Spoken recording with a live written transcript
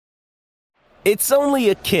It's only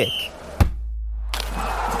a kick,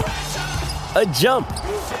 a jump,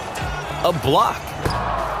 a block.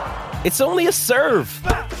 It's only a serve.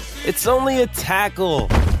 It's only a tackle,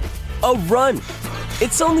 a run.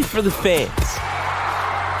 It's only for the fans.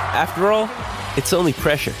 After all, it's only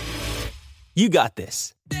pressure. You got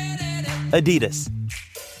this. Adidas.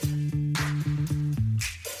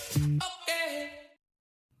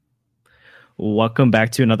 Welcome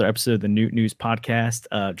back to another episode of the Newt News Podcast,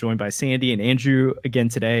 joined by Sandy and Andrew again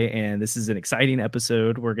today. And this is an exciting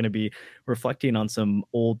episode. We're going to be reflecting on some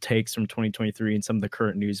old takes from 2023 and some of the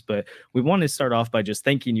current news. But we want to start off by just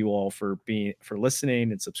thanking you all for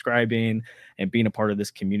listening and subscribing and being a part of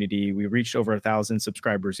this community. We reached over 1,000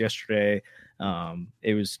 subscribers yesterday.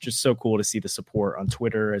 It was just so cool to see the support on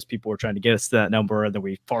Twitter as people were trying to get us to that number, and then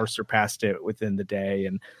we far surpassed it within the day.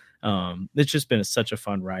 And it's just been such a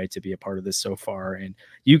fun ride to be a part of this so far. And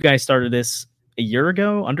you guys started this a year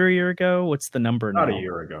ago, under a year ago. What's the number now? Not a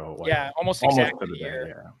year ago. Almost exactly a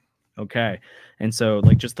year. Yeah. Okay. And so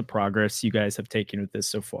just the progress you guys have taken with this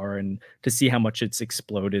so far, and to see how much it's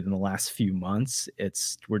exploded in the last few months,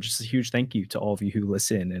 we're just a huge thank you to all of you who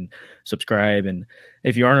listen and subscribe. And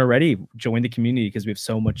if you aren't already, join the community, because we have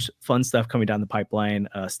so much fun stuff coming down the pipeline.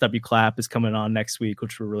 Stubby Clap is coming on next week,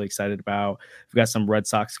 which we're really excited about. We've got some Red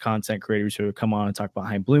Sox content creators who will come on and talk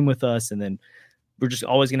behind Bloom with us. And then we're just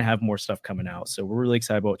always going to have more stuff coming out. So we're really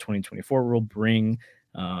excited about what 2024 will bring.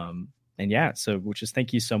 And yeah, so just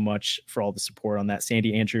thank you so much for all the support on that.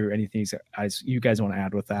 Sandy, Andrew, anything you guys want to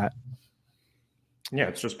add with that? Yeah,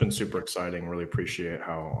 it's just been super exciting. Really appreciate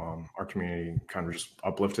how our community kind of just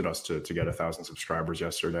uplifted us to get 1,000 subscribers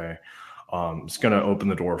yesterday. It's going to open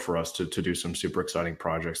the door for us to do some super exciting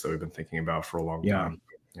projects that we've been thinking about for a long time.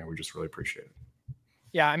 Yeah, we just really appreciate it.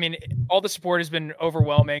 Yeah, I mean, all the support has been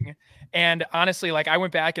overwhelming. And honestly, I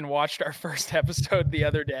went back and watched our first episode the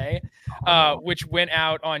other day, which went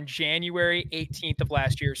out on January 18th of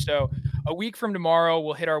last year. So a week from tomorrow,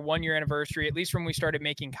 we'll hit our 1-year anniversary, at least from when we started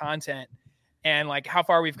making content. And how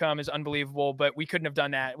far we've come is unbelievable, but we couldn't have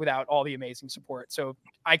done that without all the amazing support. So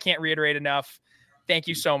I can't reiterate enough. Thank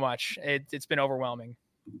you so much. It's been overwhelming.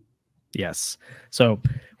 Yes. So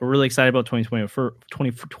we're really excited about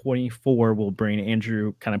 2024 will bring.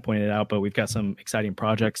 Andrew kind of pointed out, but we've got some exciting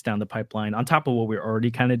projects down the pipeline on top of what we're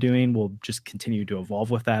already kind of doing. We'll just continue to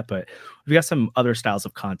evolve with that, but we've got some other styles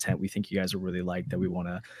of content we think you guys will really like that we want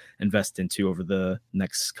to invest into over the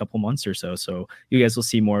next couple months or so. So you guys will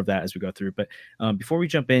see more of that as we go through. But before we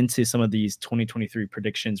jump into some of these 2023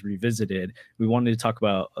 predictions revisited, we wanted to talk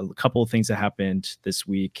about a couple of things that happened this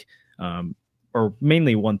week. Or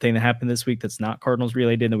mainly one thing that happened this week that's not Cardinals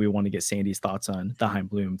related, and we want to get Sandy's thoughts on the Hein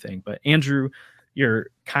Bloom thing. But Andrew, you're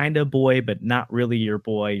kind of boy, but not really your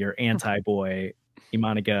boy. You're anti-boy.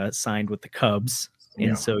 Imanaga signed with the Cubs.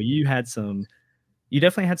 And so you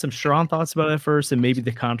definitely had some strong thoughts about it at first, and maybe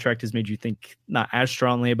the contract has made you think not as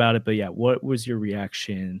strongly about it. But yeah, what was your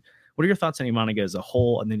reaction? What are your thoughts on Imanaga as a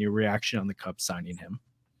whole, and then your reaction on the Cubs signing him?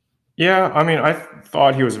 Yeah, I mean, I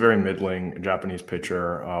thought he was a very middling Japanese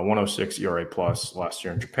pitcher, 106 ERA plus last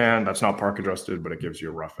year in Japan. That's not park adjusted, but it gives you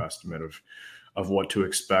a rough estimate of what to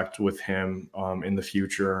expect with him in the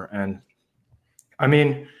future. And I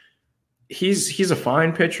mean, he's a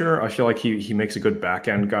fine pitcher. I feel like he makes a good back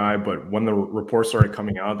end guy, but when the reports started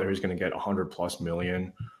coming out that he's going to get $100+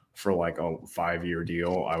 million for a 5-year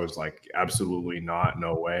deal, I was like, absolutely not,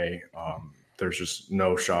 no way. There's just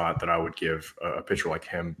no shot that I would give a pitcher like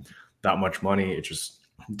him that much money. It just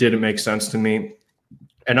didn't make sense to me.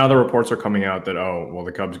 And now the reports are coming out that,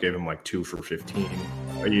 the Cubs gave him 2 for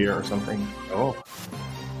 $15 a year or something. Oh.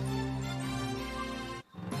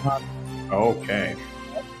 Okay.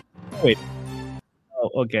 Wait. Oh,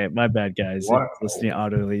 okay. My bad, guys. Listening to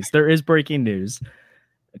auto release. There is breaking news.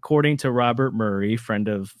 According to Robert Murray, friend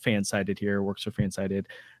of Fansided here, works for Fansided,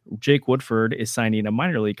 Jake Woodford is signing a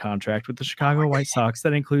minor league contract with the Chicago White Sox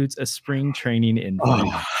that includes a spring training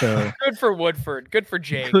invite. So, good for Woodford. Good for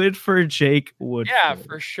Jake. Good for Jake Woodford. Yeah,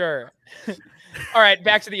 for sure. All right,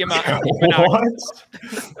 back to the amount. What?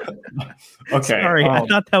 Okay. Sorry, I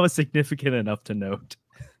thought that was significant enough to note.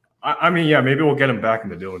 I mean, yeah, maybe we'll get him back in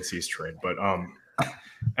the Dylan Cease trade, but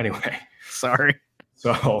anyway. Sorry.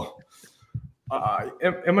 So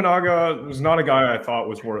Imanaga was not a guy I thought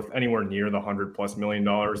was worth anywhere near the $100+ million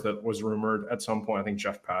that was rumored at some point. I think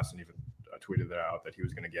Jeff Passan even tweeted that out, that he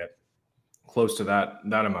was going to get close to that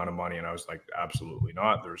amount of money. And I was like, absolutely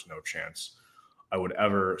not. There's no chance I would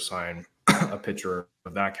ever sign a pitcher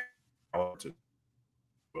of that caliber to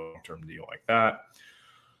a long-term deal like that.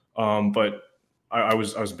 But I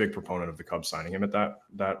was a big proponent of the Cubs signing him at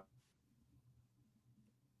that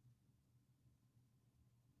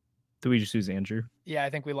Did we just lose Andrew? Yeah, I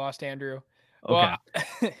think we lost Andrew. Okay.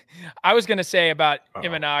 Well, I was going to say about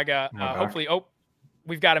Imanaga, Am I back? hopefully,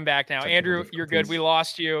 we've got him back now. Technical Andrew, you're good. We difficulties.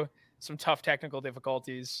 lost you. Some tough technical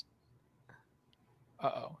difficulties.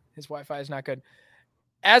 His Wi-Fi is not good.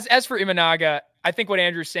 As for Imanaga, I think what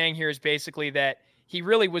Andrew's saying here is basically that he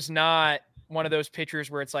really was not one of those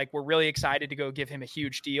pitchers where it's like we're really excited to go give him a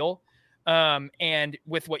huge deal. And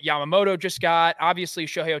with what Yamamoto just got, obviously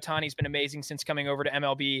Shohei Ohtani's been amazing since coming over to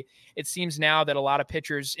MLB. It seems now that a lot of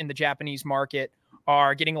pitchers in the Japanese market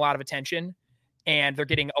are getting a lot of attention and they're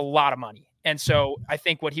getting a lot of money. And so I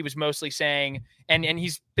think what he was mostly saying, and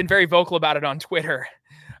he's been very vocal about it on Twitter,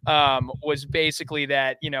 was basically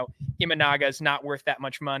that, Imanaga is not worth that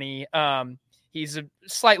much money. He's a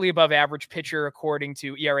slightly above average pitcher according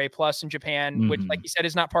to ERA plus in Japan, which, like you said,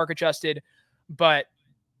 is not park adjusted, but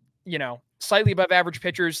slightly above average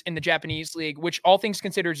pitchers in the Japanese league, which all things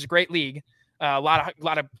considered is a great league. A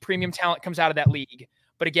lot of premium talent comes out of that league.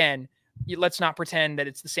 But again, let's not pretend that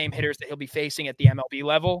it's the same hitters that he'll be facing at the MLB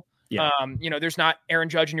level. Yeah. There's not Aaron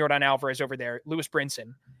Judge and Yordan Alvarez over there. Lewis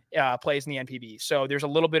Brinson plays in the NPB. So there's a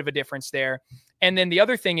little bit of a difference there. And then the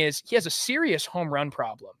other thing is he has a serious home run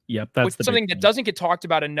problem. Yep. That's something that doesn't get talked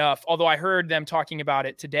about enough, although I heard them talking about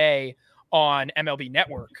it today on MLB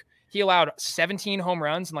Network. He allowed 17 home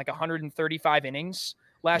runs in like 135 innings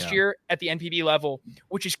last year at the NPB level,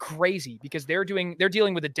 which is crazy because they're dealing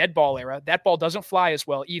with a dead ball era. That ball doesn't fly as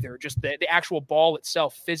well either. Just the actual ball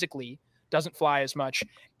itself physically doesn't fly as much.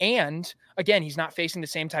 And again, he's not facing the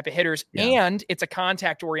same type of hitters. And it's a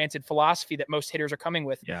contact oriented philosophy that most hitters are coming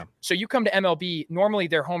with. Yeah. So you come to MLB, normally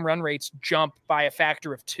their home run rates jump by a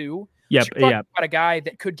factor of 2. Yep. So you're talking about a guy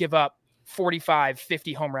that could give up 45,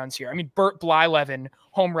 50 home runs here. I mean, Bert Blyleven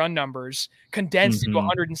home run numbers condensed into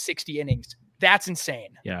 160 innings. That's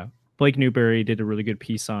insane. Yeah. Blake Newberry did a really good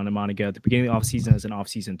piece on Imanaga at the beginning of the offseason as an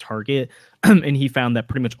offseason target. And he found that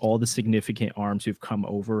pretty much all the significant arms who've come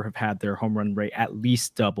over have had their home run rate at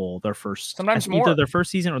least double their first, sometimes more, either their first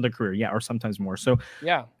season or their career. Yeah. Or sometimes more. So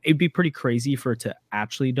yeah, it'd be pretty crazy for it to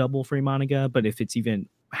actually double for Imanaga. But if it's even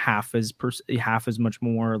half as much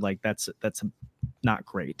more, like that's not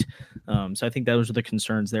great. So I think those are the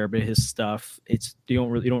concerns there. But his stuff, you don't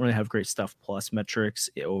really have great stuff plus metrics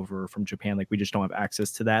over from Japan. Like we just don't have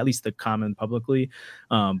access to that, at least the common publicly.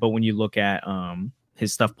 But when you look at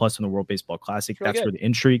his stuff plus in the World Baseball Classic, really that's good. where the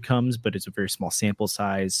intrigue comes. But it's a very small sample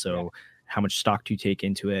size. So how much stock do you take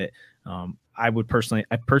into it? I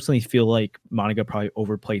personally feel like Monaga probably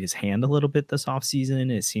overplayed his hand a little bit this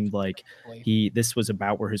offseason. It seemed like this was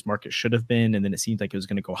about where his market should have been, and then it seemed like it was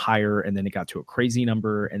going to go higher, and then it got to a crazy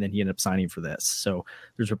number, and then he ended up signing for this. So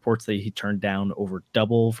there's reports that he turned down over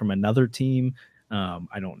double from another team.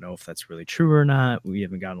 I don't know if that's really true or not. We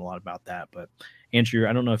haven't gotten a lot about that, but Andrew,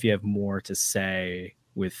 I don't know if you have more to say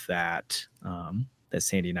with that that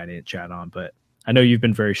Sandy and I didn't chat on, but I know you've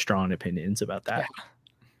been very strong opinions about that.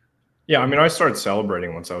 Yeah, I mean, I started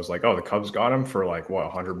celebrating once I was like, "Oh, the Cubs got him for like what,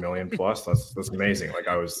 100 million plus? That's amazing!" Like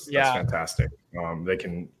that's fantastic. They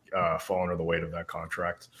can fall under the weight of that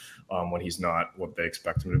contract when he's not what they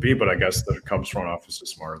expect him to be. But I guess the Cubs front office is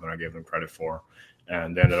smarter than I gave them credit for,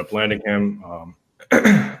 and they ended up landing him.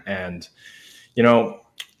 And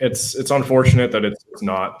it's unfortunate that it's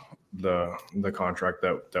not the contract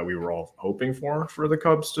that we were all hoping for the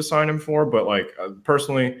Cubs to sign him for. But like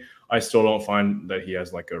personally, I still don't find that he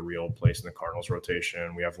has like a real place in the Cardinals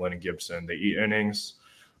rotation. We have Lennon Gibson. They eat innings.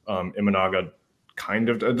 Imanaga kind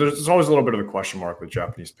of, there's always a little bit of a question mark with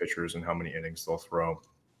Japanese pitchers and how many innings they'll throw.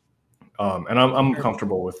 And I'm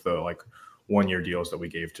comfortable with the like 1-year deals that we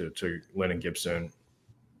gave to Lennon Gibson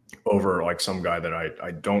over like some guy that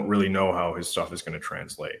I don't really know how his stuff is going to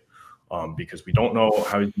translate. Because we don't know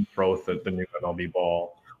how he can throw with the new MLB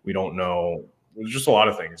ball. We don't know. There's just a lot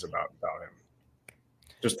of things about him.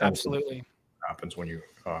 Just absolutely happens when you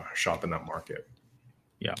shop in that market.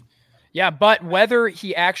 Yeah, but whether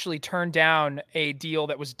he actually turned down a deal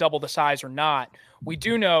that was double the size or not, we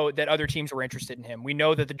do know that other teams were interested in him. We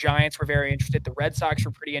know that the Giants were very interested. The Red Sox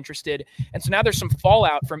were pretty interested. And so now there's some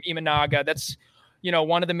fallout from Imanaga. That's,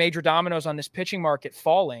 one of the major dominoes on this pitching market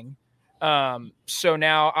falling. So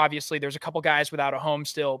now obviously there's a couple guys without a home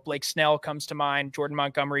still. Blake Snell comes to mind. Jordan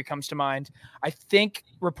Montgomery comes to mind. I think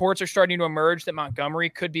reports are starting to emerge that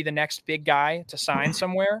Montgomery could be the next big guy to sign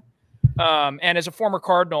somewhere. And as a former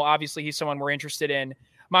Cardinal, obviously he's someone we're interested in.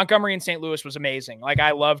 Montgomery in St. Louis was amazing. Like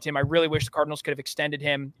I loved him. I really wish the Cardinals could have extended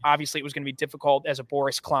him. Obviously it was going to be difficult as a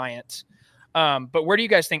Boris client. But where do you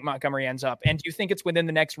guys think Montgomery ends up? And do you think it's within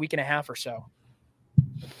the next week and a half or so?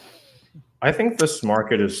 I think this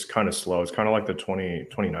market is kind of slow. It's kind of like the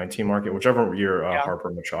 2019 market, whichever year Harper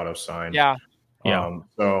Machado signed. Yeah. Yeah.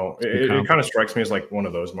 So it kind of strikes me as like one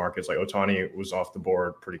of those markets. Like Otani was off the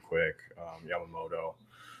board pretty quick. Yamamoto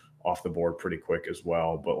off the board pretty quick as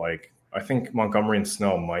well. But like I think Montgomery and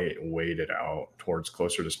Snell might wait it out towards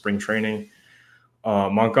closer to spring training.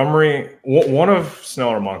 Montgomery, one of Snell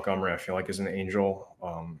or Montgomery, I feel like is an Angel.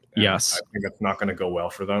 Yes. I think that's not going to go well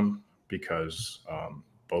for them because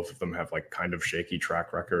both of them have like kind of shaky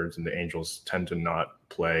track records, and the Angels tend to not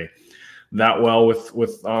play that well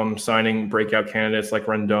with signing breakout candidates like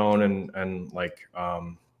Rendon and like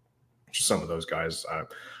just some of those guys.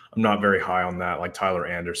 I'm not very high on that. Like Tyler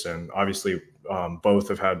Anderson, obviously, both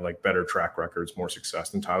have had like better track records, more success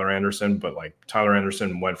than Tyler Anderson. But like Tyler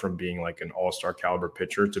Anderson went from being like an all-star caliber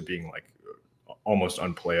pitcher to being like almost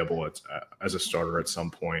unplayable as a starter at some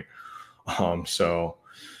point. So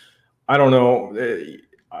I don't know.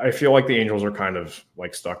 I feel like the Angels are kind of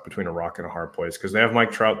like stuck between a rock and a hard place because they have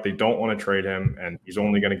Mike Trout. They don't want to trade him, and he's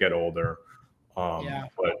only going to get older.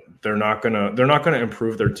 But they're not gonna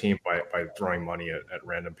improve their team by throwing money at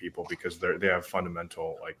random people because they have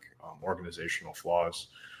fundamental like organizational flaws.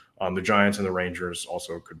 The Giants and the Rangers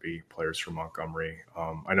also could be players for Montgomery.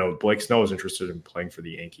 I know Blake Snell is interested in playing for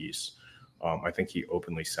the Yankees. I think he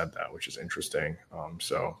openly said that, which is interesting.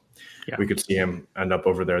 So we could see him end up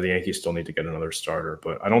over there. The Yankees still need to get another starter,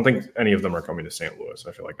 but I don't think any of them are coming to St. Louis.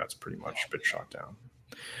 I feel like that's pretty much been shot down.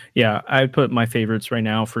 Yeah, I'd put my favorites right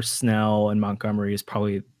now for Snell and Montgomery is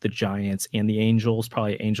probably the Giants and the Angels.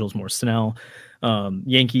 Probably Angels more Snell.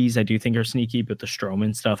 Yankees, I do think are sneaky, but the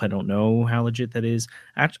Stroman stuff, I don't know how legit that is.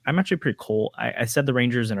 I'm actually pretty cold. I said the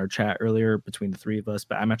Rangers in our chat earlier between the three of us,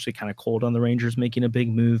 but I'm actually kind of cold on the Rangers making a big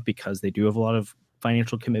move because they do have a lot of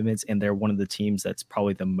financial commitments, and they're one of the teams that's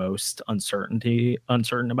probably the most uncertain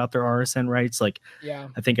about their RSN rights. Like,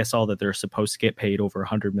 I think I saw that they're supposed to get paid over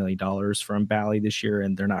 $100 million from Bally this year,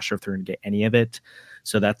 and they're not sure if they're going to get any of it.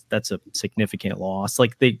 So that's a significant loss.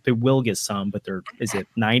 Like they will get some, but is it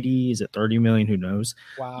 90? Is it 30 million? Who knows?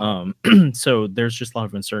 Wow. So there's just a lot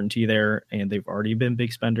of uncertainty there, and they've already been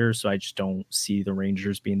big spenders. So I just don't see the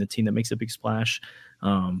Rangers being the team that makes a big splash.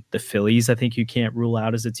 The Phillies, I think you can't rule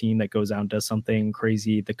out as a team that goes out and does something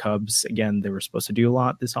crazy. The Cubs, again, they were supposed to do a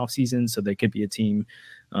lot this offseason, so they could be a team.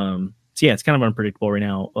 So yeah, it's kind of unpredictable right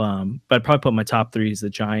now. But I'd probably put my top three is the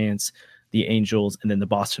Giants, the Angels, and then the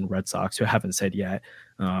Boston Red Sox, who I haven't said yet.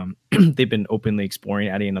 They've been openly exploring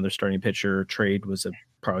adding another starting pitcher. Trade was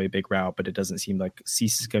probably a big route, but it doesn't seem like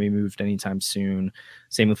Cease is going to be moved anytime soon.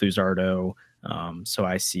 Same with Luzardo. So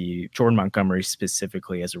I see Jordan Montgomery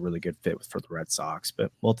specifically as a really good fit for the Red Sox,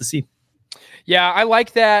 but we'll have to see. Yeah, I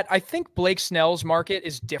like that. I think Blake Snell's market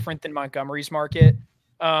is different than Montgomery's market.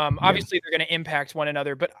 Obviously, they're going to impact one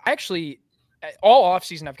another, but actually, all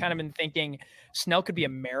offseason, I've kind of been thinking Snell could be a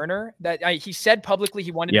Mariner. He said publicly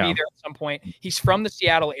he wanted to be there at some point. He's from the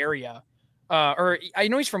Seattle area, or I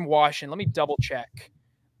know he's from Washington. Let me double check.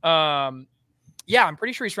 I'm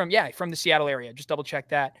pretty sure he's from the Seattle area. Just double check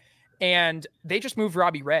that. And they just moved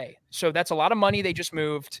Robbie Ray. So that's a lot of money they just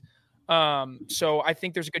moved. So I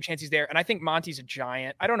think there's a good chance he's there. And I think Monty's a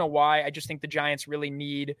Giant. I don't know why. I just think the Giants really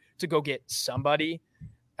need to go get somebody.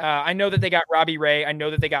 I know that they got Robbie Ray. I know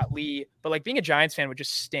that they got Lee. But like being a Giants fan would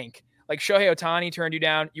just stink. Like Shohei Ohtani turned you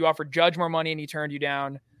down. You offered Judge more money and he turned you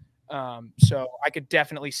down. So I could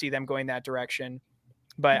definitely see them going that direction.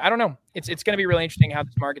 But I don't know. It's going to be really interesting how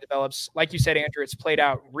this market develops. Like you said, Andrew, it's played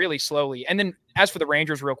out really slowly. And then as for the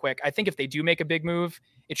Rangers, real quick, I think if they do make a big move,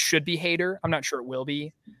 it should be Hader. I'm not sure it will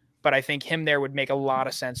be, but I think him there would make a lot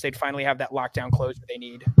of sense. They'd finally have that lockdown closer they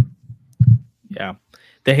need. Yeah.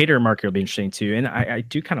 The Hader market will be interesting too. And I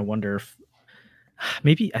do kind of wonder if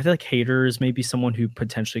maybe I feel like Hader is maybe someone who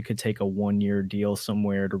potentially could take a 1-year deal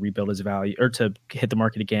somewhere to rebuild his value or to hit the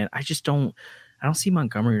market again. I don't see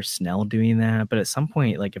Montgomery or Snell doing that, but at some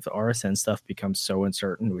point, like if the RSN stuff becomes so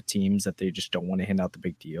uncertain with teams that they just don't want to hand out the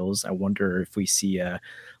big deals, I wonder if we see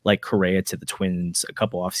like Correa to the Twins a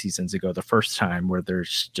couple off seasons ago, the first time where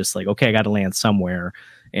there's just like, okay, I got to land somewhere,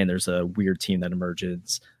 and there's a weird team that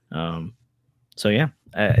emerges. So yeah,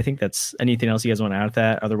 I think that's anything else you guys want to add to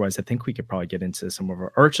that. Otherwise, I think we could probably get into some of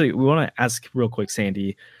our, or actually we want to ask real quick,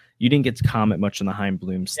 Sandy, you didn't get to comment much on the Heim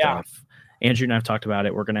Bloom stuff. Yeah. Andrew and I have talked about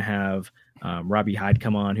it. We're going to have Robbie Hyde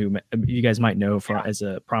come on, who you guys might know as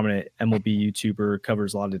a prominent MLB YouTuber,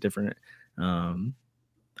 covers a lot of different on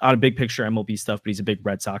a big picture MLB stuff, but he's a big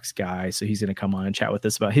Red Sox guy. So he's going to come on and chat with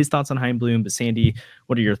us about his thoughts on Heim Bloom. But Sandy,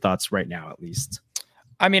 what are your thoughts right now, at least?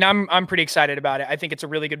 I mean, I'm pretty excited about it. I think it's a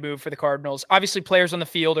really good move for the Cardinals. Obviously, players on the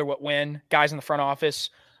field are what win. Guys in the front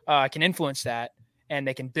office can influence that. and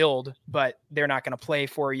they can build, but they're not going to play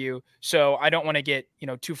for you. So I don't want to get,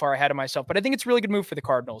 too far ahead of myself, but I think it's a really good move for the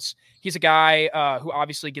Cardinals. He's a guy who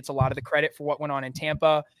obviously gets a lot of the credit for what went on in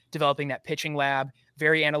Tampa, developing that pitching lab,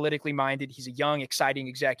 very analytically minded. He's a young, exciting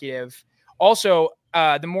executive. Also,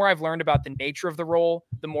 the more I've learned about the nature of the role,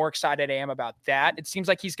 the more excited I am about that. It seems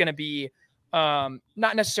like he's going to be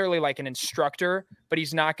not necessarily like an instructor, but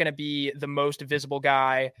he's not going to be the most visible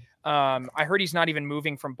guy. I heard he's not even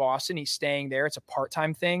moving from Boston. He's staying there. It's a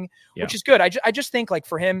part-time thing, which is good. I just think like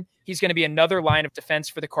for him, he's going to be another line of defense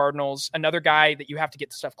for the Cardinals, another guy that you have to get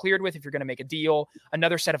the stuff cleared with if you're going to make a deal,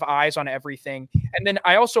 another set of eyes on everything. And then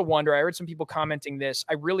I also wonder, I heard some people commenting this.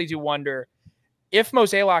 I really do wonder if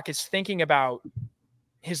Mozeliak is thinking about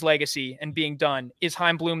his legacy and being done, is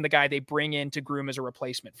Chaim Bloom the guy they bring in to groom as a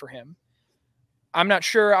replacement for him? I'm not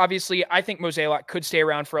sure. Obviously, I think Mozeliak could stay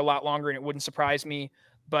around for a lot longer, and it wouldn't surprise me.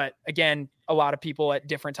 But again, a lot of people at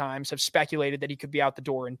different times have speculated that he could be out the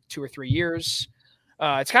door in 2 or 3 years.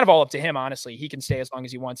 It's kind of all up to him, honestly. He can stay as long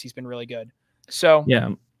as he wants. He's been really good. So yeah.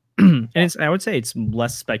 And I would say it's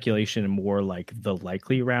less speculation and more like the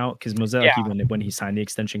likely route, because Mozeliak, even when he signed the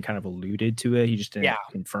extension, kind of alluded to it. He just didn't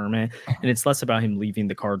confirm it. And it's less about him leaving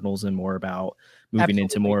the Cardinals and more about moving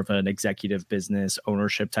into more of an executive business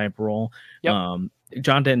ownership type role. John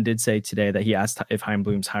Denton did say today that he asked if Chaim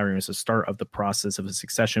Bloom's hiring was the start of the process of a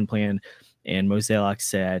succession plan. And Mozeliak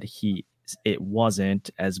said it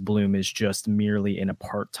wasn't, as Bloom is just merely in a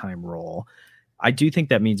part-time role. I do think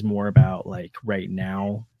that means more about like right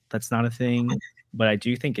now. That's not a thing, but I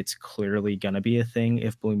do think it's clearly going to be a thing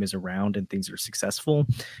if Bloom is around and things are successful.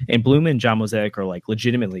 And Bloom and John Mozeliak are like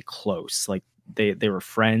legitimately close. Like they were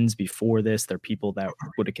friends before this. They're people that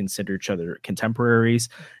would have considered each other contemporaries.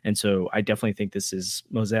 And so I definitely think this is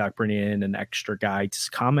Mozeliak bringing in an extra guy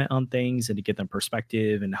to comment on things and to get them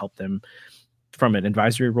perspective and help them from an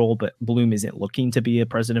advisory role. But Bloom isn't looking to be a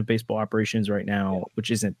president of baseball operations right now, which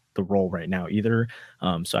isn't the role right now either.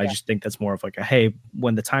 So I just think that's more of like a, hey,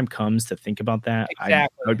 when the time comes to think about that, I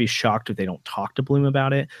would be shocked if they don't talk to Bloom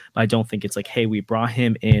about it. But I don't think it's like, hey, we brought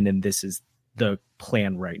him in and this is the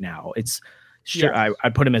plan right now. It's sure, I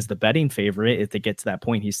put him as the betting favorite. If they get to that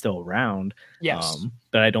point, he's still around. Yes.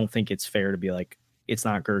 But I don't think it's fair to be like, it's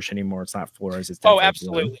not Gersh anymore. It's not Flores. It's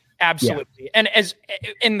absolutely. Bloom. Absolutely. And as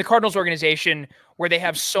in the Cardinals organization, where they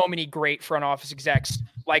have so many great front office execs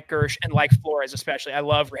like Gersh and like Flores, especially. I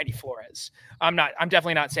love Randy Flores. I'm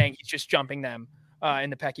definitely not saying he's just jumping them in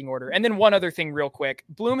the pecking order. And then one other thing real quick,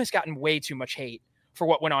 Bloom has gotten way too much hate for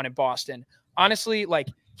what went on in Boston. Honestly, like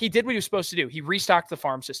he did what he was supposed to do. He restocked the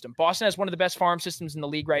farm system. Boston has one of the best farm systems in the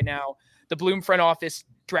league right now. The Bloom front office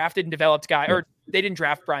drafted and developed guy, or they didn't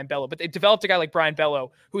draft Brian Bello, but they developed a guy like Brian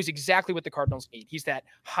Bello, who is exactly what the Cardinals need. He's that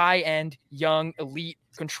high-end, young, elite,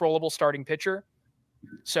 controllable starting pitcher.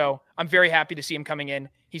 So I'm very happy to see him coming in.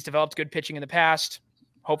 He's developed good pitching in the past.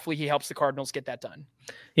 Hopefully he helps the Cardinals get that done.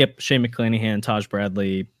 Yep. Shane McClanahan, Taj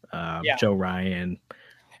Bradley, Joe Ryan.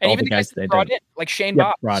 And all even the guys they brought in, like Shane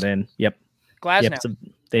Bobs. Brought in. Yep. Glasnow. So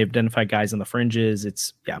they've identified guys on the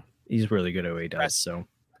fringes. He's really good at what he does. So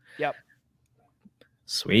yep.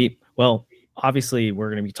 Sweet. Well, obviously we're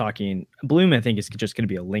going to be talking Bloom. I think is just going to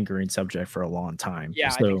be a lingering subject for a long time. Yeah.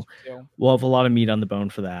 So we'll have a lot of meat on the bone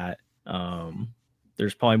for that.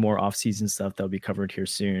 There's probably more off-season stuff that'll be covered here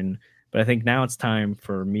soon, but I think now it's time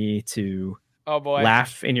for me to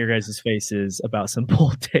laugh in your guys' faces about some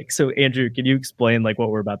politics. So Andrew, can you explain like what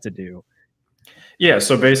we're about to do? Yeah,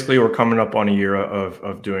 so basically we're coming up on a year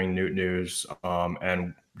of doing Newt News,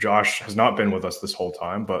 and Josh has not been with us this whole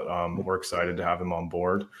time, but we're excited to have him on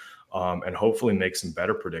board and hopefully make some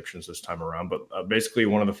better predictions this time around. But basically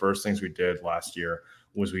one of the first things we did last year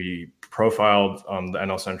was we profiled the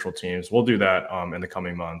NL Central teams. We'll do that in the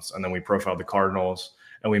coming months. And then we profiled the Cardinals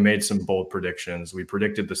and we made some bold predictions. We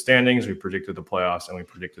predicted the standings, we predicted the playoffs, and we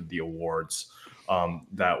predicted the awards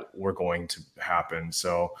that were going to happen.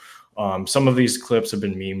 So some of these clips have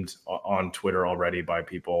been memed on Twitter already by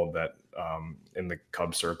people that in the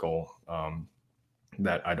Cub circle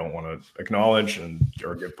that I don't want to acknowledge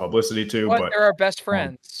or give publicity to. But they're our best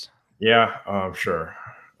friends. Sure.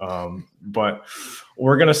 But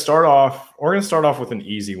we're gonna start off with an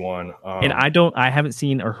easy one. And I haven't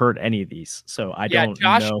seen or heard any of these, so I don't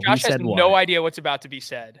know. Josh has no idea what's about to be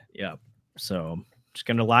said. Yeah. So just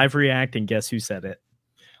gonna live react and guess who said it.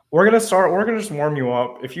 We're gonna just warm you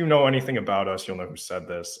up. If you know anything about us, you'll know who said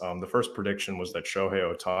this. The first prediction was that Shohei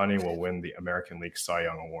Ohtani will win the American League Cy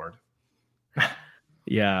Young Award.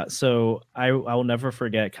 Yeah, so I will never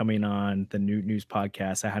forget coming on the Newt News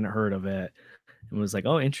podcast. I hadn't heard of it and was like,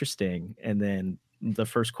 oh, interesting. And then the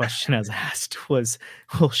first question I was asked was,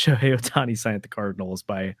 "Will Shohei Ohtani sign at the Cardinals?"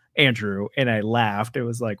 by Andrew, and I laughed. It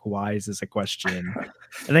was like, "Why is this a question?"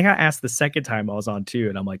 And then I got asked the second time I was on too,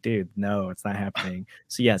 and I'm like, "Dude, no, it's not happening."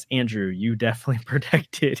 So yes, Andrew, you definitely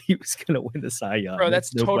predicted he was going to win the Cy Young. Bro,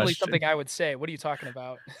 that's no totally question. something I would say. What are you talking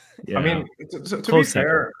about? Yeah. I mean, to be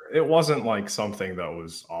fair, it wasn't like something that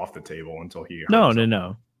was off the table until he.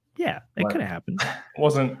 No. Yeah, it could have happened.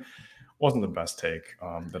 Wasn't the best take.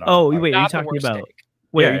 Wait, are you talking about? Take.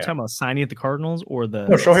 Wait, are you talking about signing at the Cardinals or the?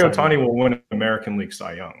 No, Shohei Ohtani will win American League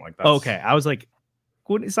Cy Young. Like that's okay. I was like,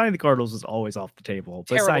 signing the Cardinals was always off the table,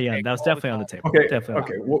 but Cy Young, that was definitely on the table. Okay, definitely.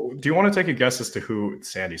 Okay. Well, do you want to take a guess as to who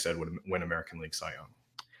Sandy said would win American League Cy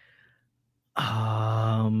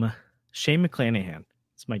Young? Shane McClanahan.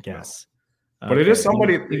 That's my guess. No. But it is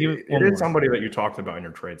somebody. It is somebody that you talked about in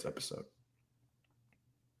your trades episode.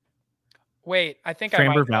 Wait, I think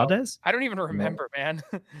Framber Valdez? I don't even remember, man.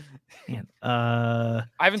 I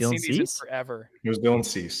haven't Dylan seen these in forever. It was Dylan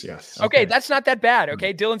Cease, yes. Okay, that's not that bad.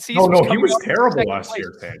 Okay, Dylan Cease. No, he was terrible last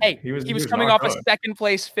year. Hey, he was coming off a second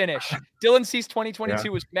place finish. Dylan Cease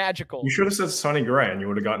 2022 was magical. You should have said Sonny Gray, and you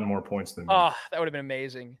would have gotten more points than me. Oh, that would have been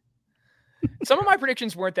amazing. Some of my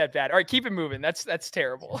predictions weren't that bad. All right, keep it moving. That's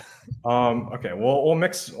terrible. Okay, well, we'll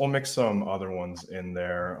mix some other ones in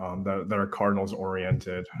there that are Cardinals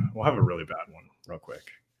oriented. We'll have a really bad one real quick.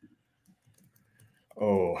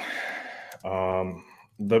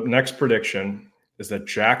 The next prediction is that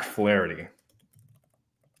Jack Flaherty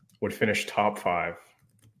would finish top 5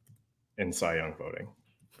 in Cy Young voting.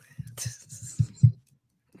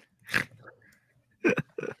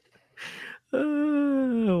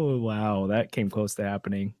 Oh wow, that came close to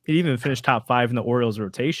happening. He even finished top 5 in the Orioles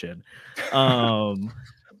rotation.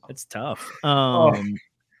 It's tough. I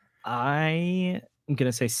am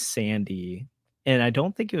gonna say Sandy, and I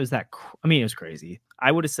don't think it was that. It was crazy.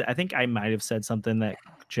 I would have said. I think I might have said something that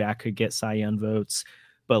Jack could get Cy Young votes,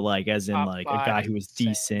 but like as in top like 5, a guy who was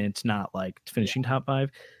decent, not like finishing top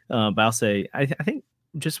 5. But I'll say I think.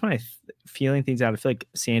 Just when feeling things out, I feel like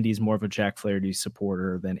Sandy's more of a Jack Flaherty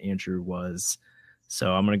supporter than Andrew was.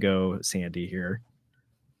 So I'm going to go Sandy here.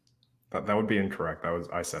 That would be incorrect.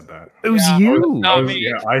 I said that. It was you.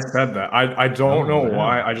 I said that. I don't know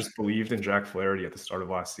why. I just believed in Jack Flaherty at the start of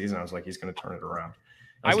last season. I was like, he's going to turn it around.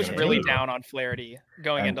 I was really down on Flaherty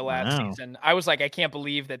going into last season. I was like, I can't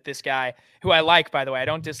believe that this guy, who I like, by the way, I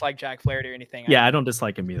don't dislike Jack Flaherty or anything. Yeah, I don't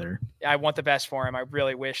dislike him either. I want the best for him. I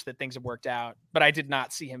really wish that things had worked out, but I did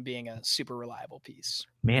not see him being a super reliable piece.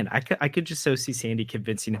 Man, I could just so see Sandy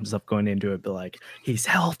convincing himself going into it, but like, he's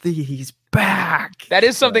healthy, he's back. That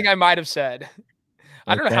is something I might have said.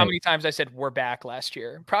 I don't know how many times I said we're back last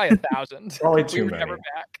year. Probably 1,000. Probably too many.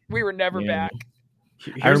 We were never back.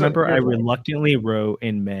 I remember I reluctantly wrote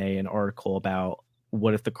in May an article about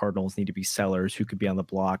what if the Cardinals need to be sellers who could be on the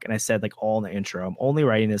block. And I said, like, all in the intro, I'm only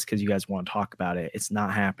writing this because you guys want to talk about it. It's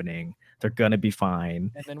not happening. They're going to be fine.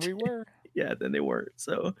 And then we were. Yeah, then they weren't.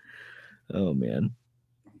 So, oh, man.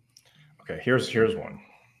 Okay, here's one.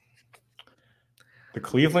 The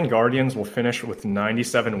Cleveland Guardians will finish with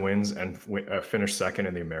 97 wins and finish second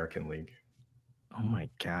in the American League. Oh, my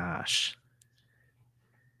gosh.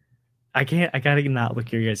 I gotta not look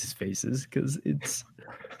at your guys' faces because it's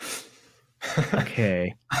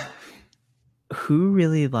okay. Who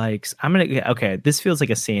really likes? Okay. This feels like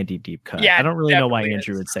a Sandy deep cut. Yeah, I don't really know why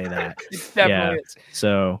Andrew would say that. It definitely is.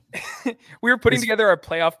 So we were putting together our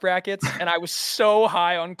playoff brackets, and I was so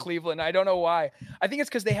high on Cleveland. I don't know why. I think it's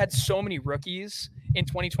because they had so many rookies in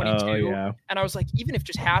 2022, and I was like, even if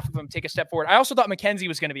just half of them take a step forward. I also thought McKenzie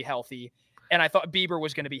was going to be healthy, and I thought Bieber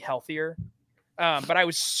was going to be healthier. But I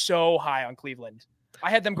was so high on Cleveland. I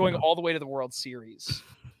had them going all the way to the World Series.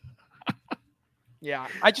 Yeah,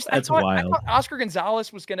 I thought Oscar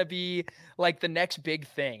Gonzalez was going to be like the next big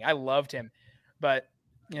thing. I loved him, but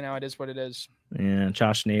it is what it is. Yeah,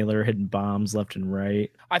 Josh Naylor hitting bombs left and right.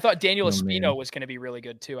 I thought Daniel Espino was going to be really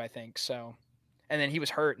good too. I think so, and then he was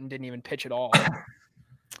hurt and didn't even pitch at all.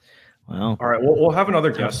 Well, all right. We'll have another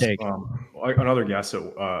guess. Another guess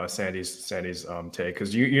at Sandy's take,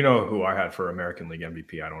 because you know who I had for American League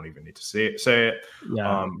MVP. I don't even need to say it.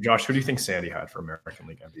 Yeah. Josh, who do you think Sandy had for American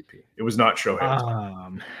League MVP? It was not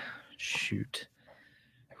Shohei. Shoot.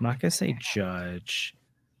 I'm not gonna say Judge.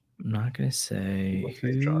 I'm not gonna say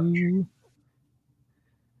who.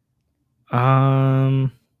 I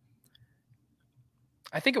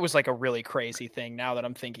think it was like a really crazy thing. Now that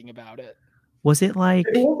I'm thinking about it. Was it like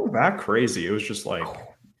it wasn't that crazy? It was just like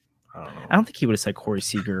I don't know. I don't think he would have said Corey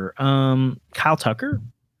Seager. Kyle Tucker?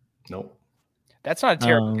 Nope. That's not a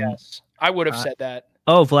terrible guess. I would have said that.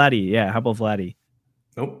 Oh, Vladdy. Yeah. How about Vladdy?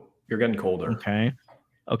 Nope. You're getting colder.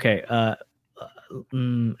 Okay.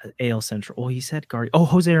 AL Central. Well, he said guard. Oh,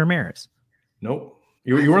 Jose Ramirez. Nope.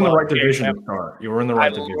 You were in the right division to start. You were in the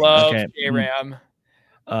right division. Love Okay. J-Ram.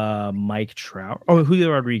 Mike Trout. Oh,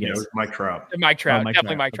 Julio Rodriguez. Yeah, it was Mike Trout. Mike Trout.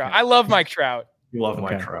 Definitely Mike Trout. I love Mike Trout. You love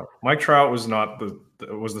Mike Trout. Mike Trout was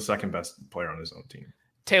was the second best player on his own team.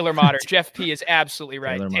 Taylor Motter. Jeff P is absolutely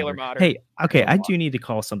right. Taylor Motter. Hey, okay, I do need to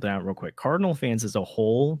call something out real quick. Cardinal fans as a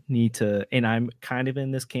whole need to, and I'm kind of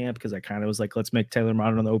in this camp because I kind of was like, let's make Taylor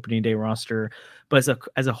Motter on the opening day roster. But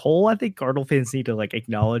as a whole, I think Cardinal fans need to like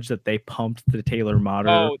acknowledge that they pumped the Taylor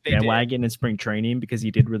Motter bandwagon in spring training because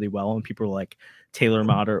he did really well, and people were like, Taylor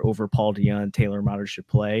Motter over Paul DeYoung, Taylor Motter should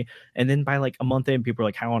play. And then by like a month in, people are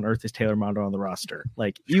like, how on earth is Taylor Motter on the roster?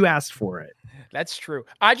 Like, you asked for it. That's true.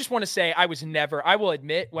 I just want to say I will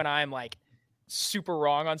admit when I'm like super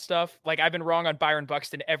wrong on stuff. Like I've been wrong on Byron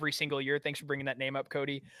Buxton every single year. Thanks for bringing that name up,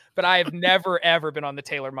 Cody. But I have never, ever been on the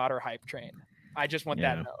Taylor Motter hype train. I just want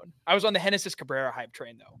that known. I was on the Genesis Cabrera hype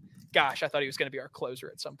train though. Gosh, I thought he was going to be our closer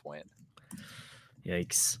at some point.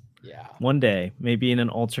 Yikes. Yeah. One day, maybe in an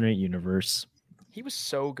alternate universe. He was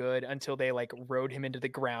so good until they like rode him into the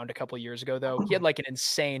ground a couple of years ago, though. He had like an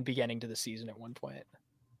insane beginning to the season at one point.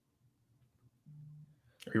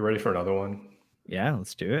 Are you ready for another one? Yeah,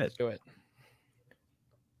 let's do it. Let's do it.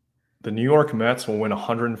 The New York Mets will win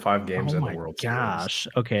 105 games in the World Series. Oh my gosh.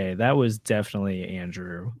 Okay, that was definitely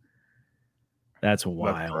Andrew. That's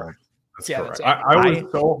wild. That's correct. I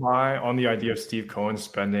was so high on the idea of Steve Cohen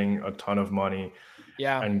spending a ton of money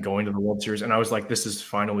and going to the World Series. And I was like, this is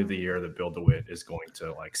finally the year that Bill DeWitt is going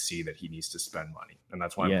to like see that he needs to spend money. And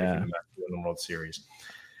that's why I'm picking the Mets to win the World Series.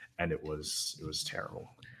 And it was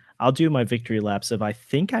terrible. I'll do my victory laps of I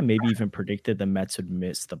think I maybe even predicted the Mets would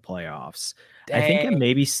miss the playoffs. Dang. I think I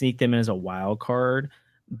maybe sneaked them in as a wild card,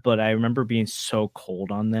 but I remember being so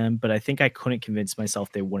cold on them. But I think I couldn't convince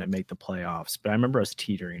myself they wouldn't make the playoffs. But I remember us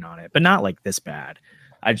teetering on it, but not like this bad.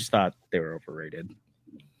 I just thought they were overrated.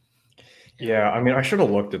 Yeah, I mean, I should have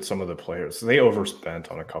looked at some of the players. They overspent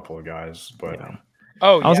on a couple of guys, but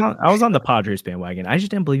I was on the Padres bandwagon. I just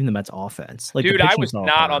didn't believe in the Mets offense. Like, dude, I was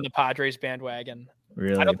not on the Padres bandwagon.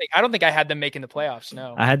 Really? I don't think I had them making the playoffs.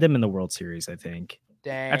 No, I had them in the World Series. I think.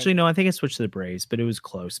 Dang. Actually, no. I think I switched to the Braves, but it was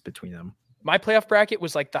close between them. My playoff bracket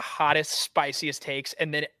was like the hottest, spiciest takes,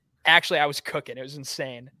 and then actually I was cooking. It was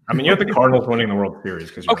insane. I mean, you had the Cardinals winning the World Series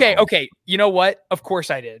because okay. You know what? Of course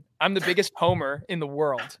I did. I'm the biggest homer in the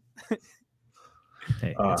world.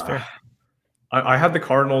 Hey, that's fair. I had the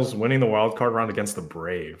Cardinals winning the wild card round against the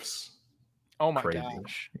Braves. Oh my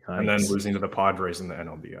gosh! And then losing to the Padres in the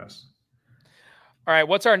NLDS. All right,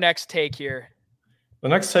 what's our next take here? The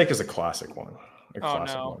next take is a classic one.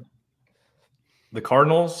 One. The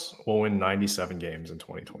Cardinals will win 97 games in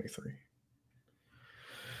 2023.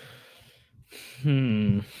 I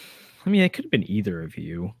mean, it could have been either of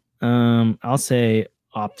you. I'll say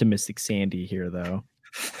optimistic Sandy here, though.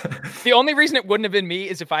 The only reason it wouldn't have been me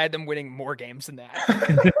is if I had them winning more games than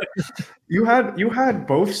that. You had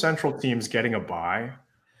both Central teams getting a bye,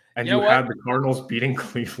 and you had the Cardinals beating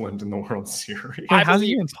Cleveland in the World Series. How's it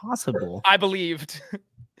even possible? I believed.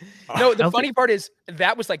 No, the funny part is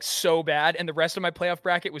that was like so bad, and the rest of my playoff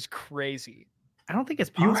bracket was crazy. I don't think it's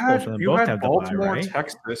possible for them both to have Baltimore, the bye, right?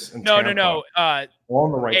 Texas, and Tampa. No. All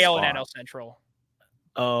on the right AL spot. and NL Central.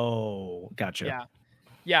 Oh, gotcha.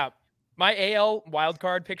 Yeah. My AL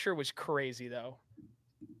wildcard picture was crazy, though.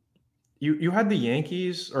 You had the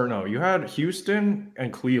Yankees, or no, you had Houston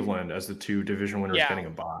and Cleveland as the two division winners getting a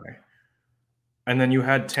bye. And then you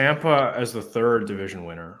had Tampa as the third division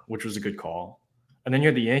winner, which was a good call. And then you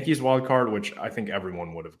had the Yankees wild card, which I think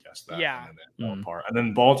everyone would have guessed that. Yeah. And then fell apart. And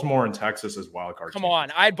then Baltimore and Texas as wild card. Come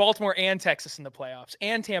on. I had Baltimore and Texas in the playoffs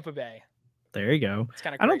and Tampa Bay. There you go. It's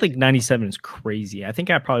kind of I don't think 97 is crazy. I think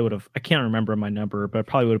I probably would have, I can't remember my number, but I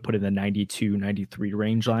probably would have put it in the 92, 93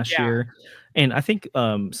 range last year. And I think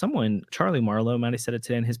Charlie Marlowe might have said it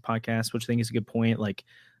today in his podcast, which I think is a good point. Like,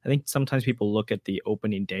 I think sometimes people look at the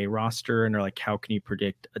opening day roster and they're like, how can you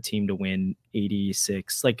predict a team to win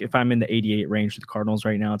 86? Like, if I'm in the 88 range with the Cardinals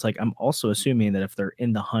right now, it's like, I'm also assuming that if they're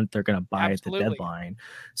in the hunt, they're going to buy at the deadline.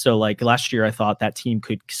 So like last year, I thought that team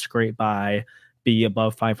could scrape by, be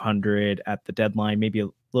above 500 at the deadline, maybe a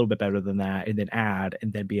little bit better than that, and then add,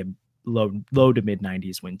 and then be a low to mid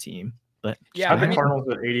 90s win team. But I think Cardinals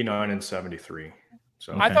at 89 and 73.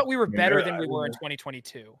 So I thought we were better than we were in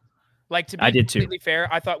 2022. Like, to be completely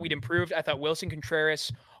fair, I thought we'd improved. I thought Wilson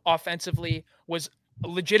Contreras offensively was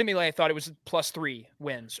legitimately, I thought it was +3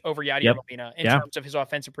 wins over Yadier Molina in terms of his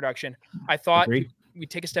offensive production. I thought we'd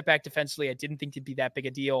take a step back defensively. I didn't think it'd be that big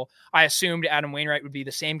a deal. I assumed Adam Wainwright would be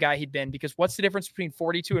the same guy he'd been, because what's the difference between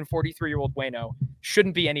 42 and 43-year-old Waino?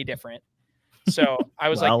 Shouldn't be any different. So I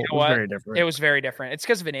was like, you know what? Very different. It was very different. It's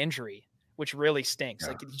because of an injury, which really stinks.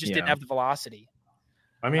 Yeah. Like, he just didn't have the velocity.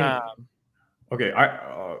 I mean, okay,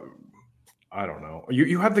 I don't know.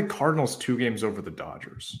 You have the Cardinals 2 games over the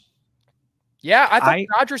Dodgers. Yeah, I thought the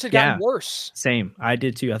Dodgers had gotten yeah. worse. Same. I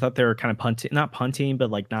did too. I thought they were kind of not punting,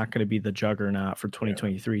 but like not going to be the juggernaut for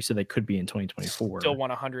 2023. So they could be in 2024. Still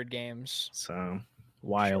won 100 games. So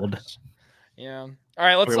wild. Yeah. All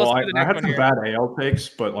right, let's Well, do the next I had one some here. bad AL takes,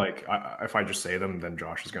 but like if I just say them, then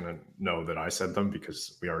Josh is gonna know that I said them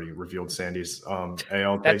because we already revealed Sandy's AL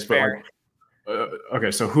takes. But fair. like,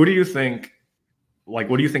 okay, so who do you think? Like,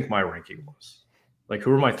 what do you think my ranking was? Like,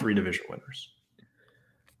 who are my 3 division winners?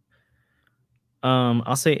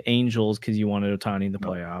 I'll say Angels because you wanted Ohtani in the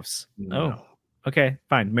playoffs. No. Oh, okay,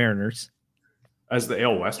 fine. Mariners as the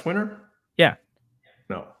AL West winner. Yeah.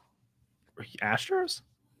 No. Astros.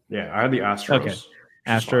 Yeah, I had the Astros. Okay.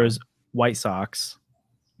 Astros, White Sox.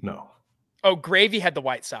 No. Oh, Gravy had the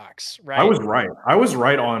White Sox, right? I was right. I was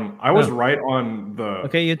right on the.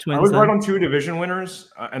 Okay, you had Twins. I was then. right on 2 division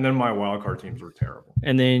winners, and then my wild card teams were terrible.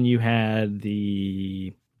 And then you had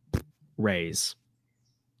the Rays.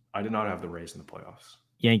 I did not have the Rays in the playoffs.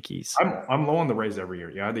 Yankees. I'm low on the Rays every year.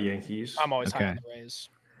 Yeah, I had the Yankees. I'm always high on the Rays.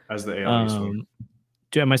 As the AL East winner.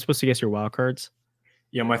 Am I supposed to guess your wild cards?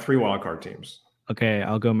 Yeah, my 3 wild card teams. Okay,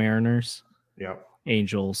 I'll go Mariners. Yep.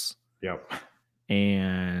 Angels. Yep.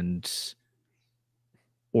 And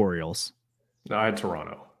Orioles. No, I had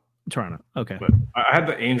Toronto. Okay. But I had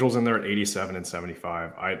the Angels in there at 87 and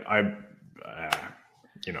 75.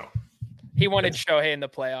 He wanted Shohei in the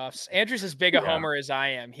playoffs. Andrew's as big a homer as I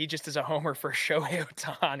am. He just is a homer for Shohei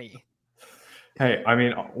Ohtani. Hey, I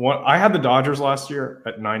mean, I had the Dodgers last year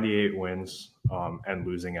at 98 wins and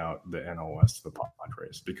losing out the NL West to the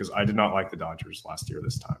Padres because I did not like the Dodgers last year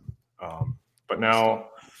this time. But now,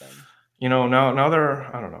 now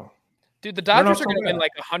they're, I don't know. Dude, the Dodgers are going to win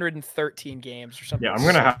like 113 games or something. Yeah, I'm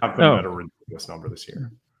going to have them at a ridiculous number this year.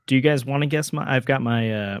 Do you guys want to guess I've got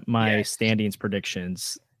my standings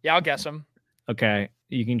predictions. Yeah, I'll guess them. Okay,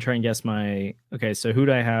 you can try and guess okay, so who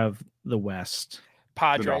do I have the West?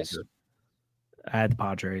 Padres. I had the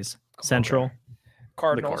Padres. Central. Okay.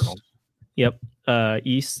 Cardinals. Yep.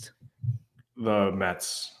 East. The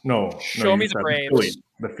Mets. No. Show me the Braves.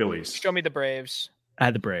 The Phillies. Show me the Braves. I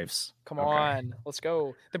had the Braves. Come on. Let's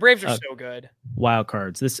go. The Braves are so good. Wild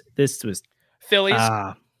cards. This was Phillies.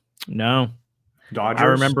 No. Dodgers. I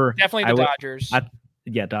remember. Definitely the Dodgers.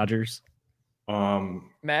 Dodgers.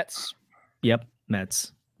 Mets. Yep.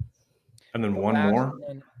 Mets. And then one more.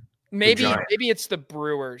 Maybe it's the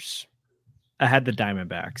Brewers. I had the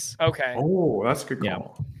Diamondbacks. Okay. Oh, that's a good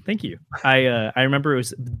call. Yeah. Thank you. I remember it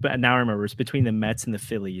was between the Mets and the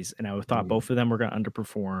Phillies, and I thought both of them were going to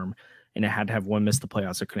underperform, and I had to have one miss the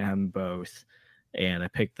playoffs. I couldn't have them both, and I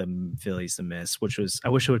picked the Phillies to miss, which was I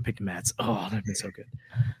wish I would pick the Mets. Oh, that'd been so good.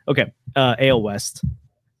 Okay, AL West.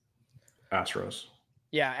 Astros.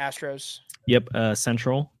 Yeah, Astros. Yep.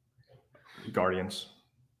 Central. Guardians.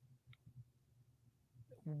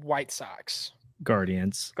 White Sox.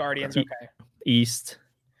 Guardians. Okay. East.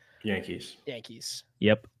 Yankees.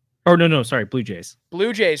 Yep. Oh no, sorry, Blue Jays.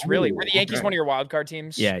 Blue Jays, really? Were the Yankees one of your wild card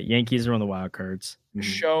teams? Yeah, Yankees are on the wild cards.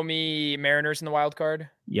 Show me Mariners in the wild card.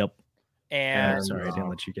 Yep. And sorry, I didn't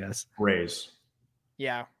let you guess. Rays.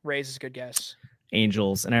 Yeah, Rays is a good guess.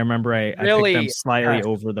 Angels, and I remember I picked them slightly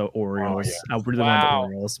over the Orioles. I really wanted the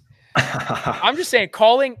Orioles. I'm just saying,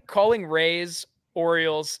 calling Rays,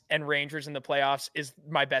 Orioles, and Rangers in the playoffs is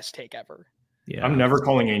my best take ever. Yeah, I'm never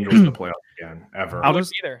calling Angels in the playoffs again, ever. I'll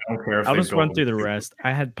just run through the rest.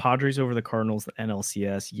 I had Padres over the Cardinals, the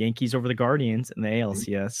NLCS, Yankees over the Guardians, and the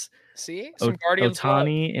ALCS. See, some Guardians.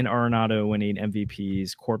 Ohtani and Arenado winning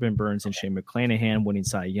MVPs, Corbin Burns and Shane McClanahan winning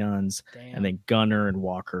Cy Youngs, and then Gunnar and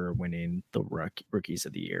Walker winning the rookies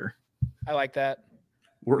of the year. I like that.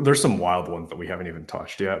 There's some wild ones that we haven't even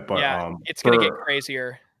touched yet, but it's gonna get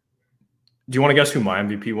crazier. Do you want to guess who my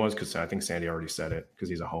MVP was? Because I think Sandy already said it because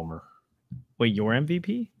he's a homer. Wait, your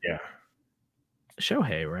MVP? Yeah.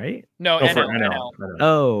 Shohei, right? No, for NL.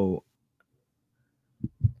 Oh.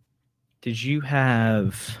 Did you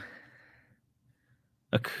have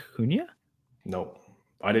Acuna? Nope.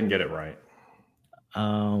 I didn't get it right.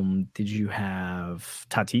 Did you have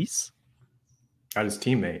Tatis? I had his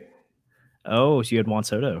teammate. Oh, so you had Juan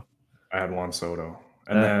Soto. I had Juan Soto.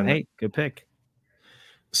 And then hey, good pick.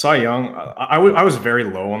 Cy Young, I was very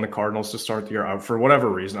low on the Cardinals to start the year. For whatever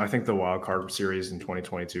reason, I think the wild card series in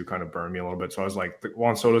 2022 kind of burned me a little bit. So I was like,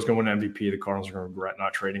 Juan Soto's going to win MVP. The Cardinals are going to regret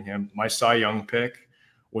not trading him. My Cy Young pick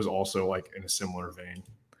was also like in a similar vein.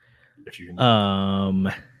 If you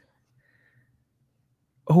can.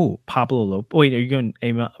 Oh, Pablo Lopez. Wait, are you going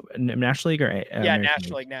National League or Yeah, American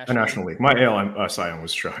National League? League. The National League. My AL Cy Young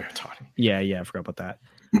was Shohei Ohtani. Yeah, I forgot about that.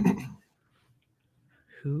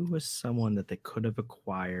 Who was someone that they could have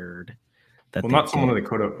acquired? Well, not someone that they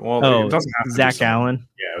could have. Well, it doesn't have to Zach be Allen.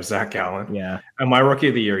 Yeah, it was Zach Allen. Yeah. And my rookie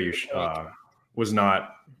of the year was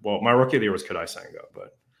not. Well, my rookie of the year was Kadai Senga,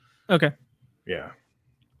 but okay. Yeah,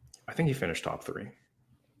 I think he finished top 3.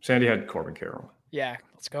 Sandy had Corbin Carroll. Yeah,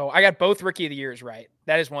 let's go. I got both rookie of the years right.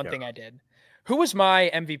 That is one thing I did. Who was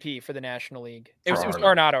my MVP for the National League? It was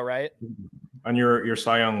Arenado, right? And your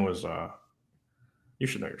Cy Young was you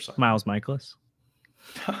should know your Cy Young. Miles Michaelis.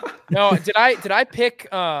 No, did I pick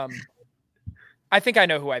I think I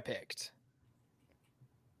know who I picked.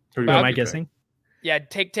 Who am I guessing? Yeah,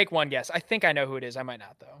 take one guess. I think I know who it is. I might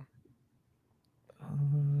not though.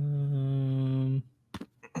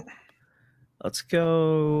 Let's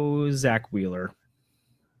go Zach Wheeler.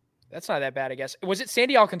 That's not that bad, I guess. Was it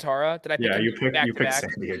Sandy Alcantara? Did I pick him you picked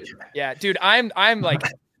Sandy. Yeah, dude, I'm like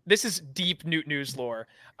this is deep Newt News lore.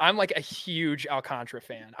 I'm like a huge Alcantara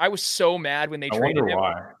fan. I was so mad when they traded him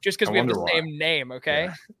just because we have the same name, okay?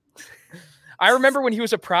 Yeah. I remember when he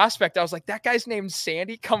was a prospect, I was like, that guy's named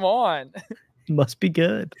Sandy? Come on. Must be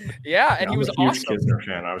good. Yeah, and he was a huge awesome. Kisner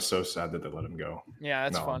fan. I was so sad that they let him go. Yeah,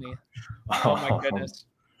 that's funny. Oh my goodness.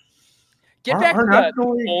 Get back to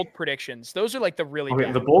the bold predictions. Those are like the really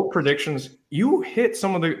bad. The bold predictions. You hit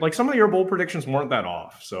some of your bold predictions weren't that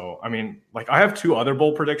off. So I mean, like I have 2 other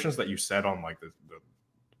bold predictions that you said on like the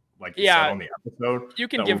said on the episode. You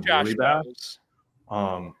can give Josh really those.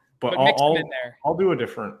 But I'll do a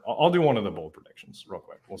different. I'll do one of the bold predictions real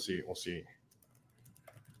quick. We'll see.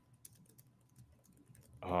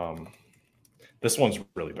 This one's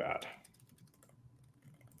really bad.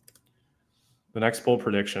 The next bold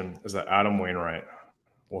prediction is that Adam Wainwright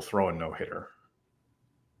will throw a no-hitter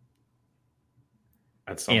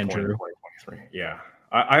at some point in 2023. Yeah.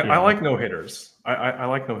 I like no-hitters. I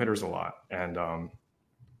like no-hitters a lot. And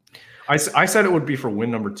I said it would be for win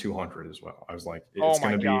number 200 as well. I was like, it's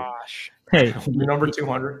going to be win number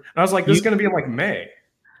 200. And I was like, this is going to be in like May.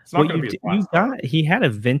 It's not going to be he had a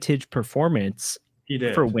vintage performance he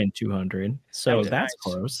did for win 200. So that's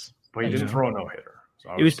close. But he didn't throw a no-hitter.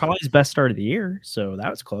 So it was probably his best start of the year, so that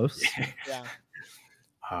was close.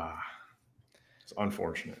 Yeah. It's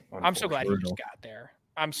unfortunate. I'm so glad he just got there.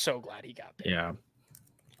 Yeah.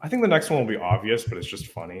 I think the next one will be obvious, but it's just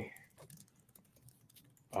funny.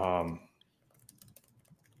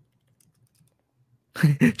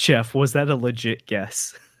 Jeff, was that a legit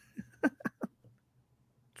guess?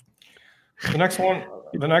 The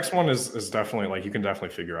next one is definitely like you can definitely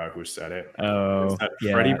figure out who said it. Oh,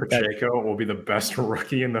 Freddie Pacheco will be the best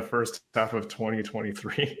rookie in the first half of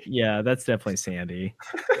 2023. Yeah, that's definitely Sandy.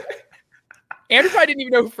 Andrew probably didn't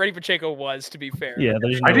even know who Freddie Pacheco was, to be fair. Yeah,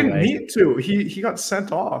 I didn't need to. He got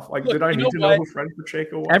sent off. Like, did I need to know who Freddie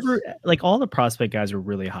Pacheco was? All the prospect guys are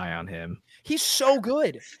really high on him. He's so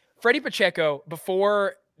good. Freddie Pacheco,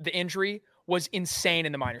 before the injury, was insane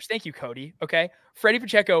in the minors. Thank you, Cody. Okay. Freddie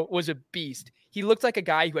Pacheco was a beast. He looked like a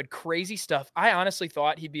guy who had crazy stuff. I honestly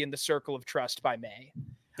thought he'd be in the circle of trust by May.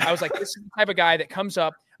 I was like, this is the type of guy that comes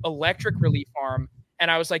up, electric relief arm. And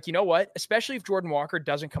I was like, you know what? Especially if Jordan Walker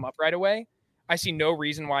doesn't come up right away, I see no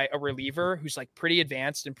reason why a reliever who's like pretty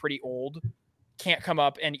advanced and pretty old can't come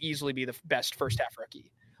up and easily be the best first half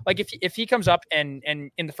rookie. Like if he comes up and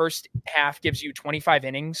in the first half gives you 25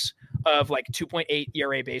 innings of like 2.8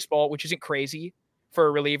 ERA baseball, which isn't crazy for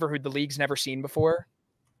a reliever who the league's never seen before.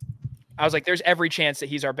 I was like, there's every chance that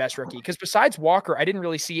he's our best rookie. Because besides Walker, I didn't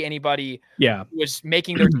really see anybody who was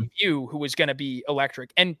making their debut who was going to be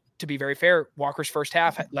electric. And to be very fair, Walker's first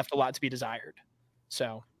half had left a lot to be desired.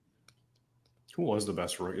 So who was the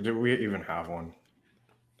best rookie? Did we even have one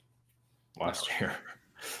last year?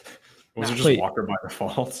 Was it just Walker by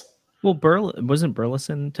default? Well, wasn't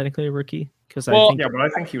Burleson technically a rookie? But I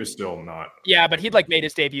think he was still not. Yeah, but he'd like made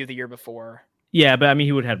his debut the year before. Yeah, but I mean,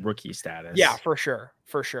 he would have had rookie status. Yeah, for sure.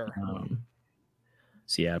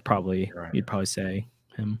 So yeah, probably you'd probably say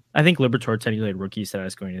him. I think Liberatore technically had rookie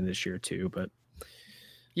status going in this year too, but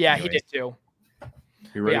yeah, he did too.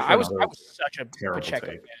 Yeah, I was such a Pacheco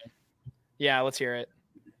fan. Yeah, let's hear it.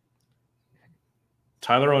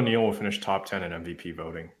 Tyler O'Neill will finish top 10 in MVP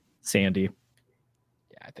voting. Sandy.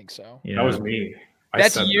 Yeah, I think so. Yeah. That was me.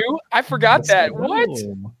 That's you? I forgot that. What?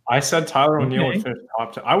 I said Tyler O'Neill would finish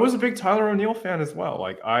top 10. I was a big Tyler O'Neill fan as well.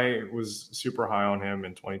 Like I was super high on him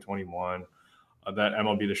in 2021. That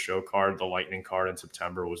MLB The Show card, the Lightning card in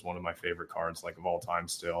September, was one of my favorite cards, like of all time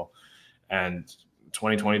still. And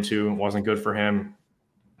 2022 wasn't good for him.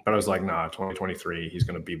 But I was like, nah, 2023, he's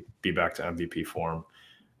going to be back to MVP form.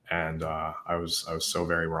 and I was so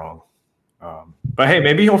very wrong. But hey,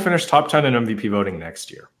 maybe he'll finish top 10 in MVP voting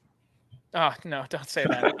next year. Oh, no, don't say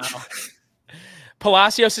that. No.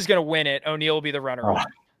 Palacios is going to win it. O'Neal will be the runner-up.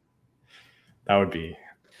 That would be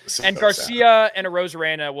and Garcia and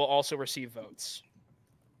Arozarena will also receive votes.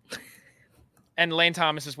 And Lane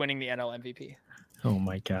Thomas is winning the NL MVP. Oh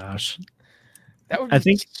my gosh. That would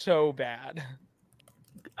be so bad.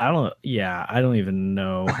 I don't even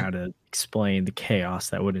know how to explain the chaos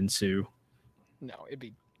that would ensue. No, it'd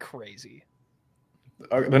be crazy.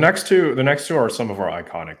 The next two are some of our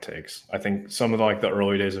iconic takes. I think some of the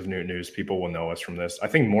early days of Newt News, people will know us from this. I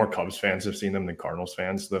think more Cubs fans have seen them than Cardinals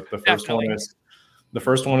fans. The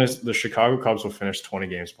first one is the Chicago Cubs will finish 20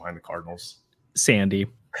 games behind the Cardinals. Sandy.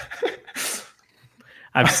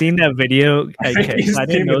 I've seen that video. I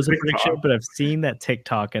didn't know it was a prediction, but I've seen that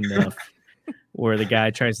TikTok enough where the guy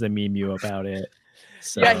tries to meme you about it.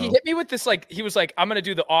 So. Yeah, he hit me with this he was like, I'm gonna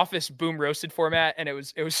do the Office boom roasted format, and it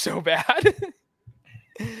was so bad.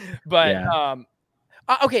 But yeah.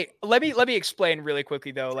 Okay, let me explain really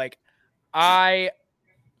quickly though. I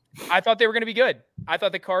thought they were going to be good. I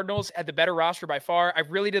thought the Cardinals had the better roster by far. I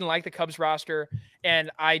really didn't like the Cubs roster,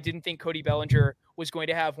 and I didn't think Cody Bellinger was going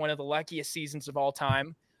to have one of the luckiest seasons of all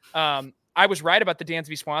time. I was right about the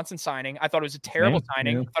Dansby Swanson signing. I thought it was a terrible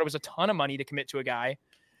signing. I thought it was a ton of money to commit to a guy.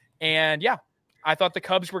 And yeah, I thought the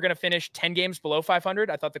Cubs were going to finish 10 games below 500.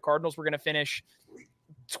 I thought the Cardinals were going to finish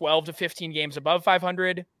 12 to 15 games above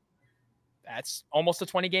 500. That's almost a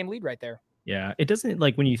 20-game lead right there. Yeah, it doesn't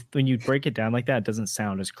when you break it down like that, it doesn't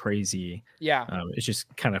sound as crazy. Yeah, it's just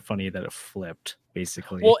kind of funny that it flipped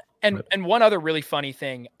basically. Well, and one other really funny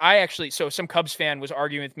thing, so some Cubs fan was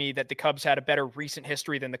arguing with me that the Cubs had a better recent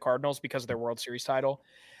history than the Cardinals because of their World Series title,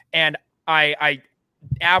 and I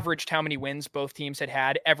averaged how many wins both teams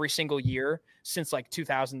had every single year since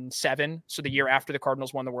 2007, so the year after the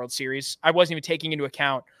Cardinals won the World Series. I wasn't even taking into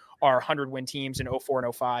account our 100-win teams in 04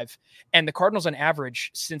 and 05, and the Cardinals on average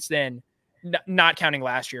since then. Not counting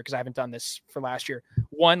last year because I haven't done this for last year,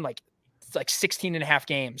 won 16 and a half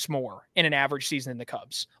games more in an average season than the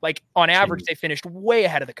Cubs. On average, they finished way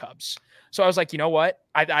ahead of the Cubs. So I was like, you know what?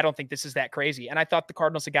 I don't think this is that crazy. And I thought the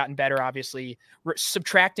Cardinals had gotten better, obviously.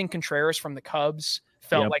 Subtracting Contreras from the Cubs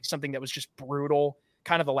felt like something that was just brutal.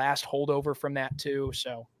 Kind of the last holdover from that too.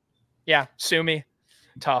 So yeah, sue me.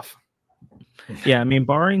 Tough. Yeah, I mean,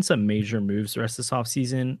 barring some major moves the rest of this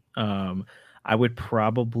offseason, I would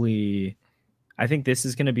probably... I think this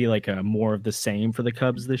is going to be a more of the same for the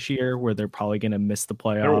Cubs this year, where they're probably going to miss the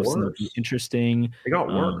playoffs and it'll be interesting. They got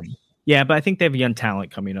worse. Yeah, but I think they have young talent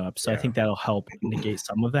coming up, so I think that'll help negate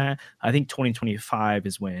some of that. I think 2025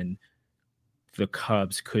 is when the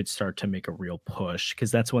Cubs could start to make a real push because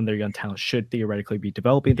that's when their young talent should theoretically be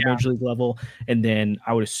developing at the major league level, and then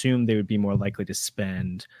I would assume they would be more likely to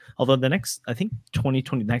spend. Although I think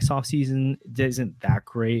 2020 next offseason isn't that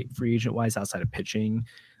great free agent wise outside of pitching.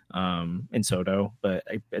 In Soto, but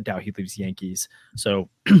I doubt he leaves the Yankees. So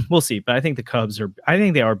we'll see. But I think the Cubs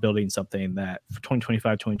they are building something that for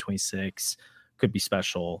 2025, 2026 could be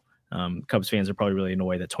special. Cubs fans are probably really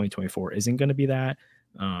annoyed that 2024 isn't going to be that.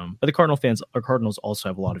 But the Cardinals also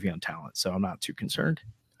have a lot of young talent, so I'm not too concerned.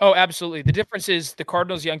 Oh, absolutely. The difference is the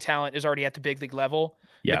Cardinals' young talent is already at the big league level.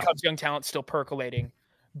 Yeah. The Cubs' young talent still percolating.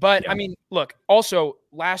 But I mean, look, also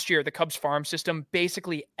last year, the Cubs farm system,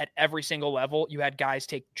 basically at every single level, you had guys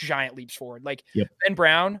take giant leaps forward. Ben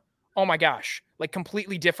Brown, oh my gosh,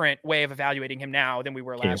 completely different way of evaluating him now than we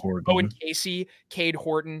were last year. Owen Casey, Cade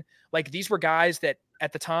Horton, these were guys that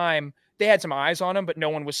at the time they had some eyes on him, but no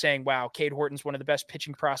one was saying, wow, Cade Horton's one of the best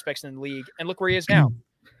pitching prospects in the league. And look where he is now.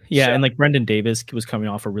 Yeah, so, and Brendan Davis was coming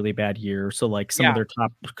off a really bad year, so some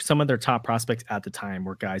of their top prospects at the time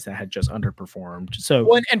were guys that had just underperformed.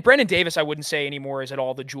 So and Brendan Davis, I wouldn't say anymore is at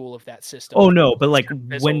all the jewel of that system. Oh no, but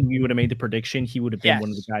when we would have made the prediction, he would have been one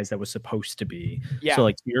of the guys that was supposed to be. Yeah. So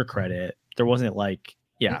to your credit, there wasn't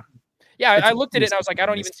Yeah, I looked at it and I was like, I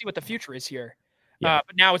don't even see what the future is here. Yeah.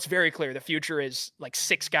 But now it's very clear the future is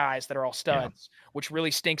 6 guys that are all studs, which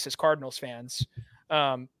really stinks as Cardinals fans.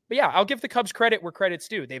 But yeah, I'll give the Cubs credit where credit's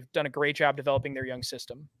due. They've done a great job developing their young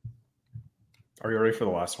system. Are you ready for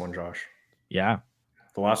the last one, Josh? Yeah.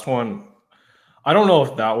 The last one, I don't know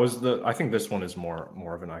if that was I think this one is more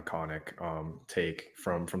of an iconic take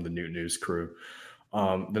from the Newt News crew.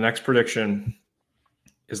 The next prediction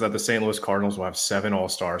is that the St. Louis Cardinals will have 7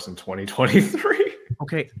 All-Stars in 2023.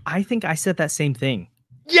 Okay, I think I said that same thing.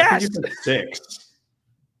 Yes! 6.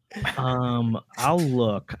 I'll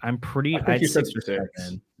look. I had 6 or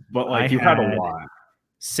 7. But you had a lot.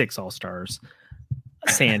 6 All-Stars.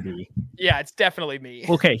 Sandy. Yeah, it's definitely me.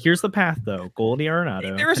 Okay, here's the path though. Goldie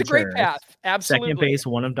Arenado. There is a great Contreras, path. Absolutely. Second base,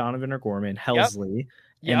 one of Donovan or Gorman, Helsley.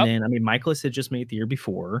 Yep. And then, I mean, Michaelis had just made the year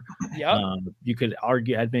before. Yep. You could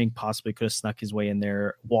argue Edmund possibly could have snuck his way in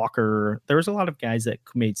there. Walker, there was a lot of guys that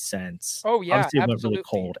made sense. Oh, yeah, obviously, it went absolutely. really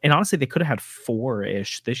cold. And honestly, they could have had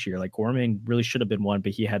 4-ish this year. Like Gorman really should have been one,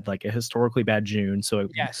 but he had like a historically bad June, so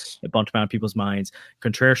it bumped him out of people's minds.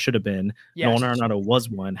 Contreras should have been. Nolan Arenado was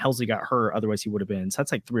one. Helsley got hurt, otherwise he would have been. So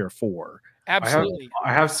that's like 3 or 4. Absolutely.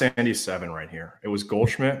 I have Sandy's 7 right here. It was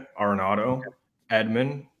Goldschmidt, Arenado,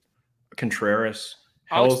 Edmund, Contreras,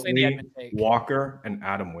 Helsley, Walker, and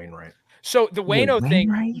Adam Wainwright. So the Waino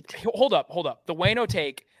thing, hold up. The Waino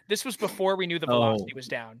take, this was before we knew the velocity was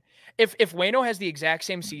down. If Waino has the exact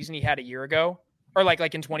same season he had a year ago, or like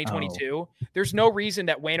in 2022, there's no reason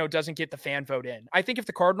that Waino doesn't get the fan vote in. I think if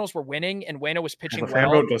the Cardinals were winning and Waino was pitching the fan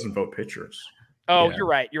vote doesn't vote pitchers. Oh, you're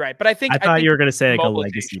right. But I thought you were going to say like a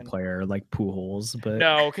legacy player like Pujols, but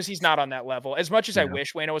no, because he's not on that level. As much as I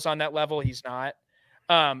wish Waino was on that level, he's not.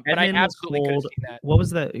 But I absolutely could have seen that. What was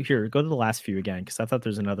that? Here, go to the last few again, because I thought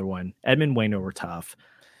there's another one. Edmund, Waino were tough.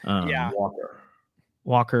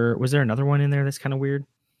 Walker. Was there another one in there that's kind of weird?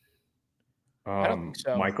 I don't think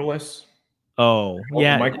so. Michaelis. Oh,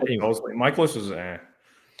 yeah. Michaelis is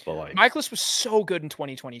but like Michaelis was so good in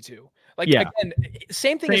 2022. Like again,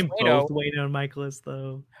 same thing as Waino. Both Waino and Michaelis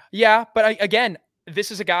though. Yeah, but again,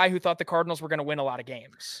 this is a guy who thought the Cardinals were going to win a lot of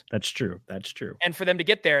games. That's true. And for them to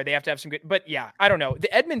get there, they have to have some good. But yeah, I don't know.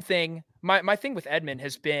 The Edmund thing, my thing with Edmund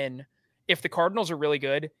has been, if the Cardinals are really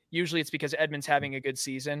good, usually it's because Edmund's having a good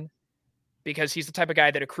season, because he's the type of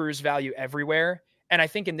guy that accrues value everywhere. And I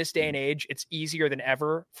think in this day and age, it's easier than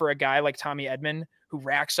ever for a guy like Tommy Edman, who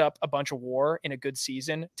racks up a bunch of WAR in a good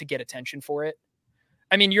season, to get attention for it.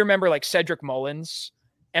 I mean, you remember like Cedric Mullins,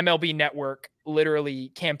 MLB Network literally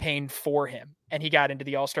campaigned for him, and he got into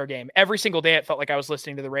the All-Star game. Every single day, it felt like I was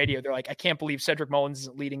listening to the radio. They're like, I can't believe Cedric Mullins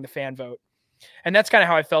isn't leading the fan vote. And that's kind of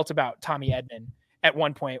how I felt about Tommy Edman at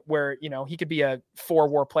one point, where, you know, he could be a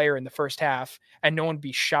 4-WAR player in the first half, and no one would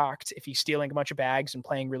be shocked if he's stealing a bunch of bags and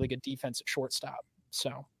playing really good defense at shortstop.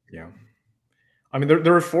 So, yeah. I mean,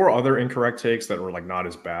 there were 4 other incorrect takes that were like not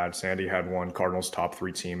as bad. Sandy had one, Cardinals top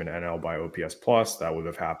 3 team in NL by OPS plus. That would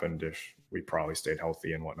have happened if we probably stayed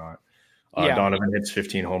healthy and whatnot. Donovan hits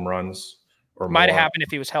 15 home runs. Or might have happened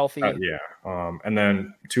if he was healthy. And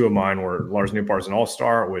then 2 of mine were Lars Nootbaar's an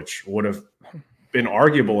all-star, which would have been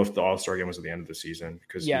arguable if the all-star game was at the end of the season,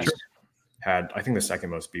 because he had, I think, the second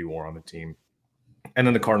most B-WAR on the team. And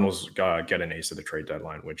then the Cardinals get an ace at the trade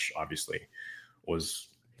deadline, which obviously was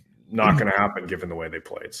not going to happen given the way they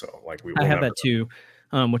played. So like I have that too,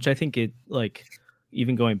 which I think it, like,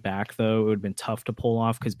 even going back though, it would have been tough to pull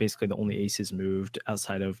off, because basically the only aces moved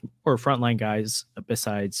outside of, or frontline guys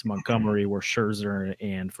besides Montgomery, were Scherzer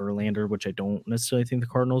and Verlander, which I don't necessarily think the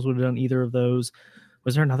Cardinals would have done either of those.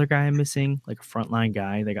 Was there another guy I'm missing, like a frontline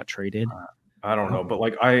guy that got traded? I don't know, but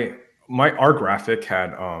like our graphic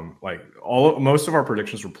had most of our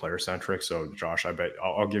predictions were player centric. So Josh, I bet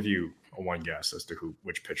I'll give you one guess as to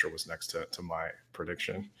which pitcher was next to my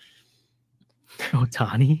prediction.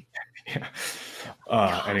 Ohtani. Yeah.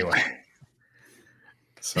 Anyway,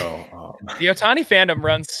 so the Ohtani fandom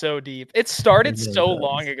runs so deep. It started so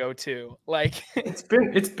long ago too. Like it's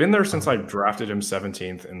been there since I drafted him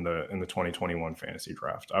 17th in the 2021 fantasy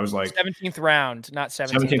draft. I was like 17th round, not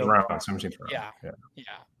 17th round. 17th round. Yeah.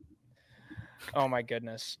 Oh my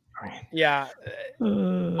goodness. Yeah.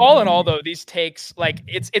 All in all, though, these takes, like,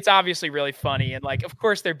 it's obviously really funny, and like, of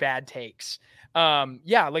course, they're bad takes.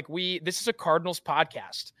 This is a Cardinals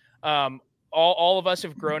podcast. All of us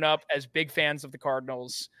have grown up as big fans of the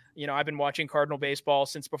Cardinals. You know, I've been watching Cardinal baseball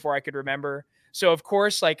since before I could remember. So of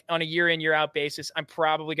course, like, on a year in, year out basis, I'm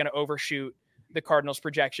probably going to overshoot the Cardinals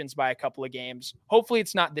projections by a couple of games. Hopefully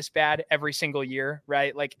it's not this bad every single year,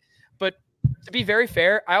 right? Like, but to be very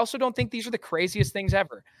fair, I also don't think these are the craziest things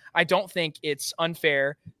ever. I don't think it's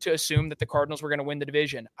unfair to assume that the Cardinals were going to win the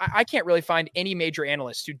division. I can't really find any major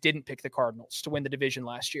analysts who didn't pick the Cardinals to win the division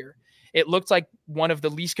last year. It looked like one of the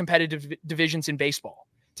least competitive divisions in baseball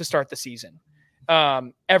to start the season.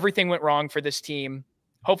 Everything went wrong for this team.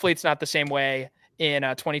 Hopefully it's not the same way in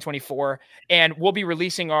 2024. And we'll be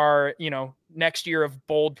releasing our, next year of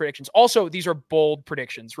bold predictions. Also, these are bold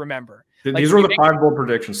predictions. Remember, these were the 5 bold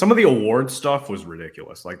predictions. Some of the award stuff was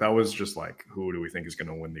ridiculous. Like, that was just like, who do we think is going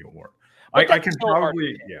to win the award? I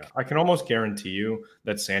can almost guarantee you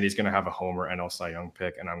that Sandy's going to have a homer NL Cy Young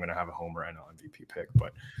pick, and I'm going to have a homer NL MVP pick.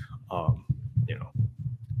 But,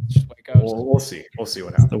 it's just the way it goes. We'll see. We'll see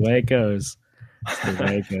what happens. The way it goes.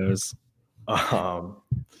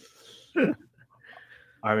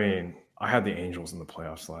 I mean, I had the Angels in the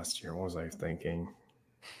playoffs last year. What was I thinking?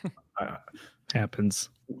 Happens.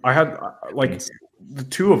 I had the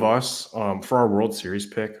two of us for our World Series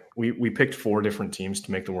pick. We picked 4 different teams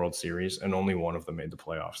to make the World Series, and only one of them made the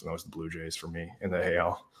playoffs, and that was the Blue Jays for me in the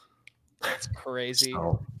AL. That's crazy.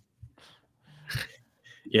 So,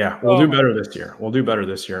 yeah, we'll do better this year. We'll do better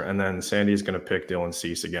this year, and then Sandy's going to pick Dylan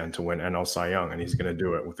Cease again to win NL Cy Young, and he's going to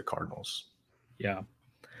do it with the Cardinals. Yeah,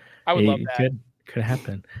 I would love that. Could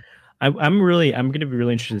happen. I'm going to be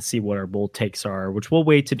really interested to see what our bold takes are, which we'll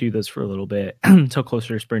wait to do this for a little bit until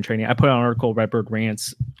closer to spring training. I put out an article, Redbird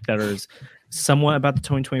Rants, that is somewhat about the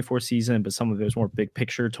 2024 season, but some of it is more big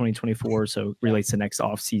picture 2024. So it relates to next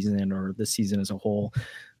off season or the season as a whole.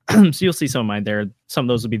 So you'll see some of mine there. Some of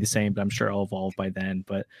those will be the same, but I'm sure I'll evolve by then.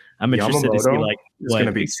 But I'm interested to see like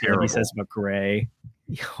what he says about Gray.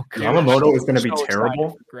 Yamamoto is going to be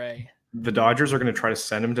terrible. Gray. The Dodgers are going to try to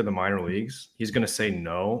send him to the minor leagues. He's going to say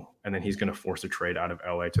no, and then he's going to force a trade out of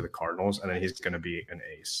LA to the Cardinals, and then he's going to be an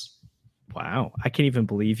ace. Wow. I can't even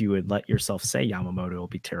believe you would let yourself say Yamamoto will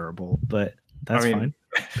be terrible, but that's fine.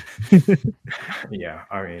 Yeah,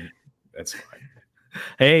 I mean, that's fine.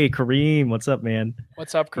 Hey, Kareem, what's up, man?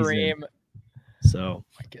 What's up, Kareem? So,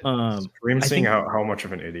 Kareem seeing how much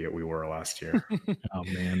of an idiot we were last year. Oh,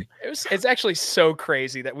 man. It's actually so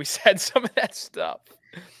crazy that we said some of that stuff.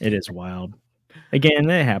 It is wild. Again,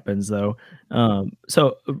 it happens though.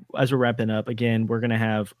 So as we're wrapping up, again, we're gonna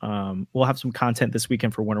have we'll have some content this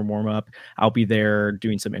weekend for winter warm up. I'll be there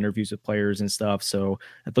doing some interviews with players and stuff. So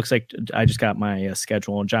it looks like I just got my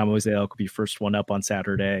schedule, and John Mosaic will be first one up on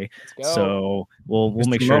Saturday. So we'll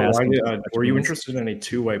make sure. Were you interested in any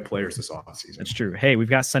two-way players this offseason? That's true. Hey, we've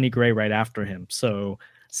got Sonny Gray right after him, so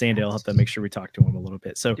Sandy, I'll have to make sure we talk to him a little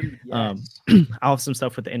bit. So I'll have some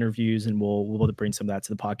stuff with the interviews, and we'll bring some of that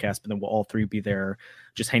to the podcast, but then we'll all three be there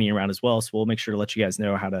just hanging around as well. So we'll make sure to let you guys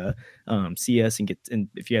know how to see us and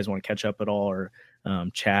if you guys want to catch up at all or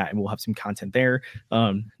chat, and we'll have some content there.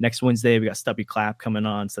 Next Wednesday, we got Stubby Clapp coming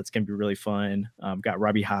on, so that's going to be really fun. Got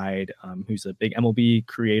Robbie Hyde, who's a big MLB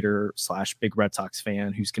creator / big Red Sox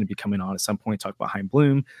fan, who's going to be coming on at some point, talk about Chaim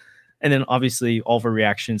Bloom. And then obviously all of our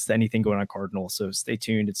reactions to anything going on Cardinals. So stay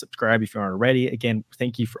tuned and subscribe if you aren't already. Again,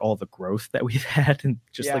 thank you for all the growth that we've had in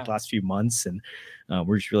just like last few months. And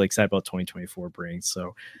we're just really excited about 2024 brings.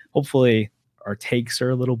 So hopefully our takes are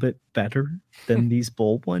a little bit better than these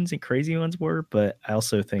bold ones and crazy ones were. But I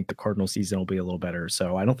also think the Cardinal season will be a little better.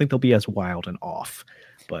 So I don't think they'll be as wild and off,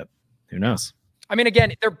 but who knows? I mean,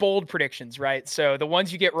 again, they're bold predictions, right? So the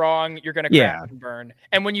ones you get wrong, you're going to crash and burn.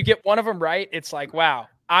 And when you get one of them right, it's like, wow,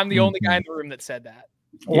 I'm the only guy in the room that said that.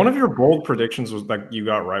 One of your bold predictions was that you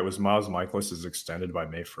got right was Miles Michaelis is extended by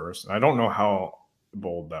May 1st. And I don't know how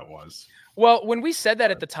bold that was. Well, when we said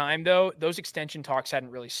that at the time, though, those extension talks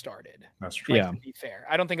hadn't really started. That's true. To be fair.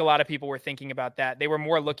 I don't think a lot of people were thinking about that. They were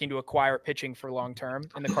more looking to acquire pitching for long term,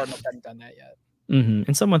 and the Cardinals hadn't done that yet. Mm-hmm.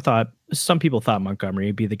 And some people thought Montgomery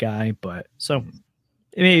would be the guy, but so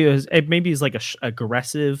maybe it's like a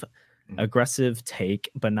aggressive take,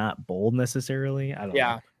 but not bold necessarily. I don't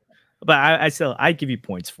know. But I give you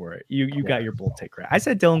points for it. You got your bold take right. I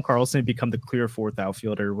said Dylan Carlson become the clear fourth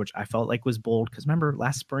outfielder, which I felt like was bold because remember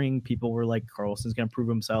last spring people were like Carlson's gonna prove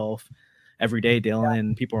himself every day.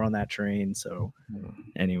 Dylan, people are on that train. So,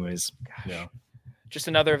 anyways, just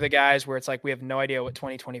another of the guys where it's like we have no idea what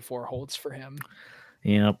 2024 holds for him.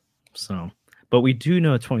 Yep. So, but we do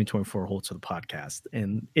know 2024 holds for the podcast,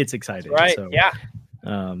 and it's exciting. Right? So, yeah.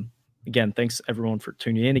 Again, thanks everyone for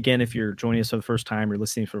tuning in. Again, if you're joining us for the first time or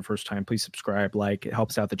listening for the first time, please subscribe, like. It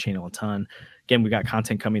helps out the channel a ton. Again, we got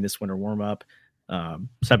content coming this winter warm up.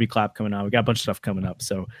 Stubby Clap coming on. We got a bunch of stuff coming up.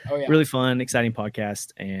 So really fun, exciting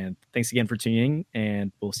podcast. And thanks again for tuning in,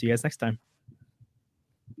 and we'll see you guys next time.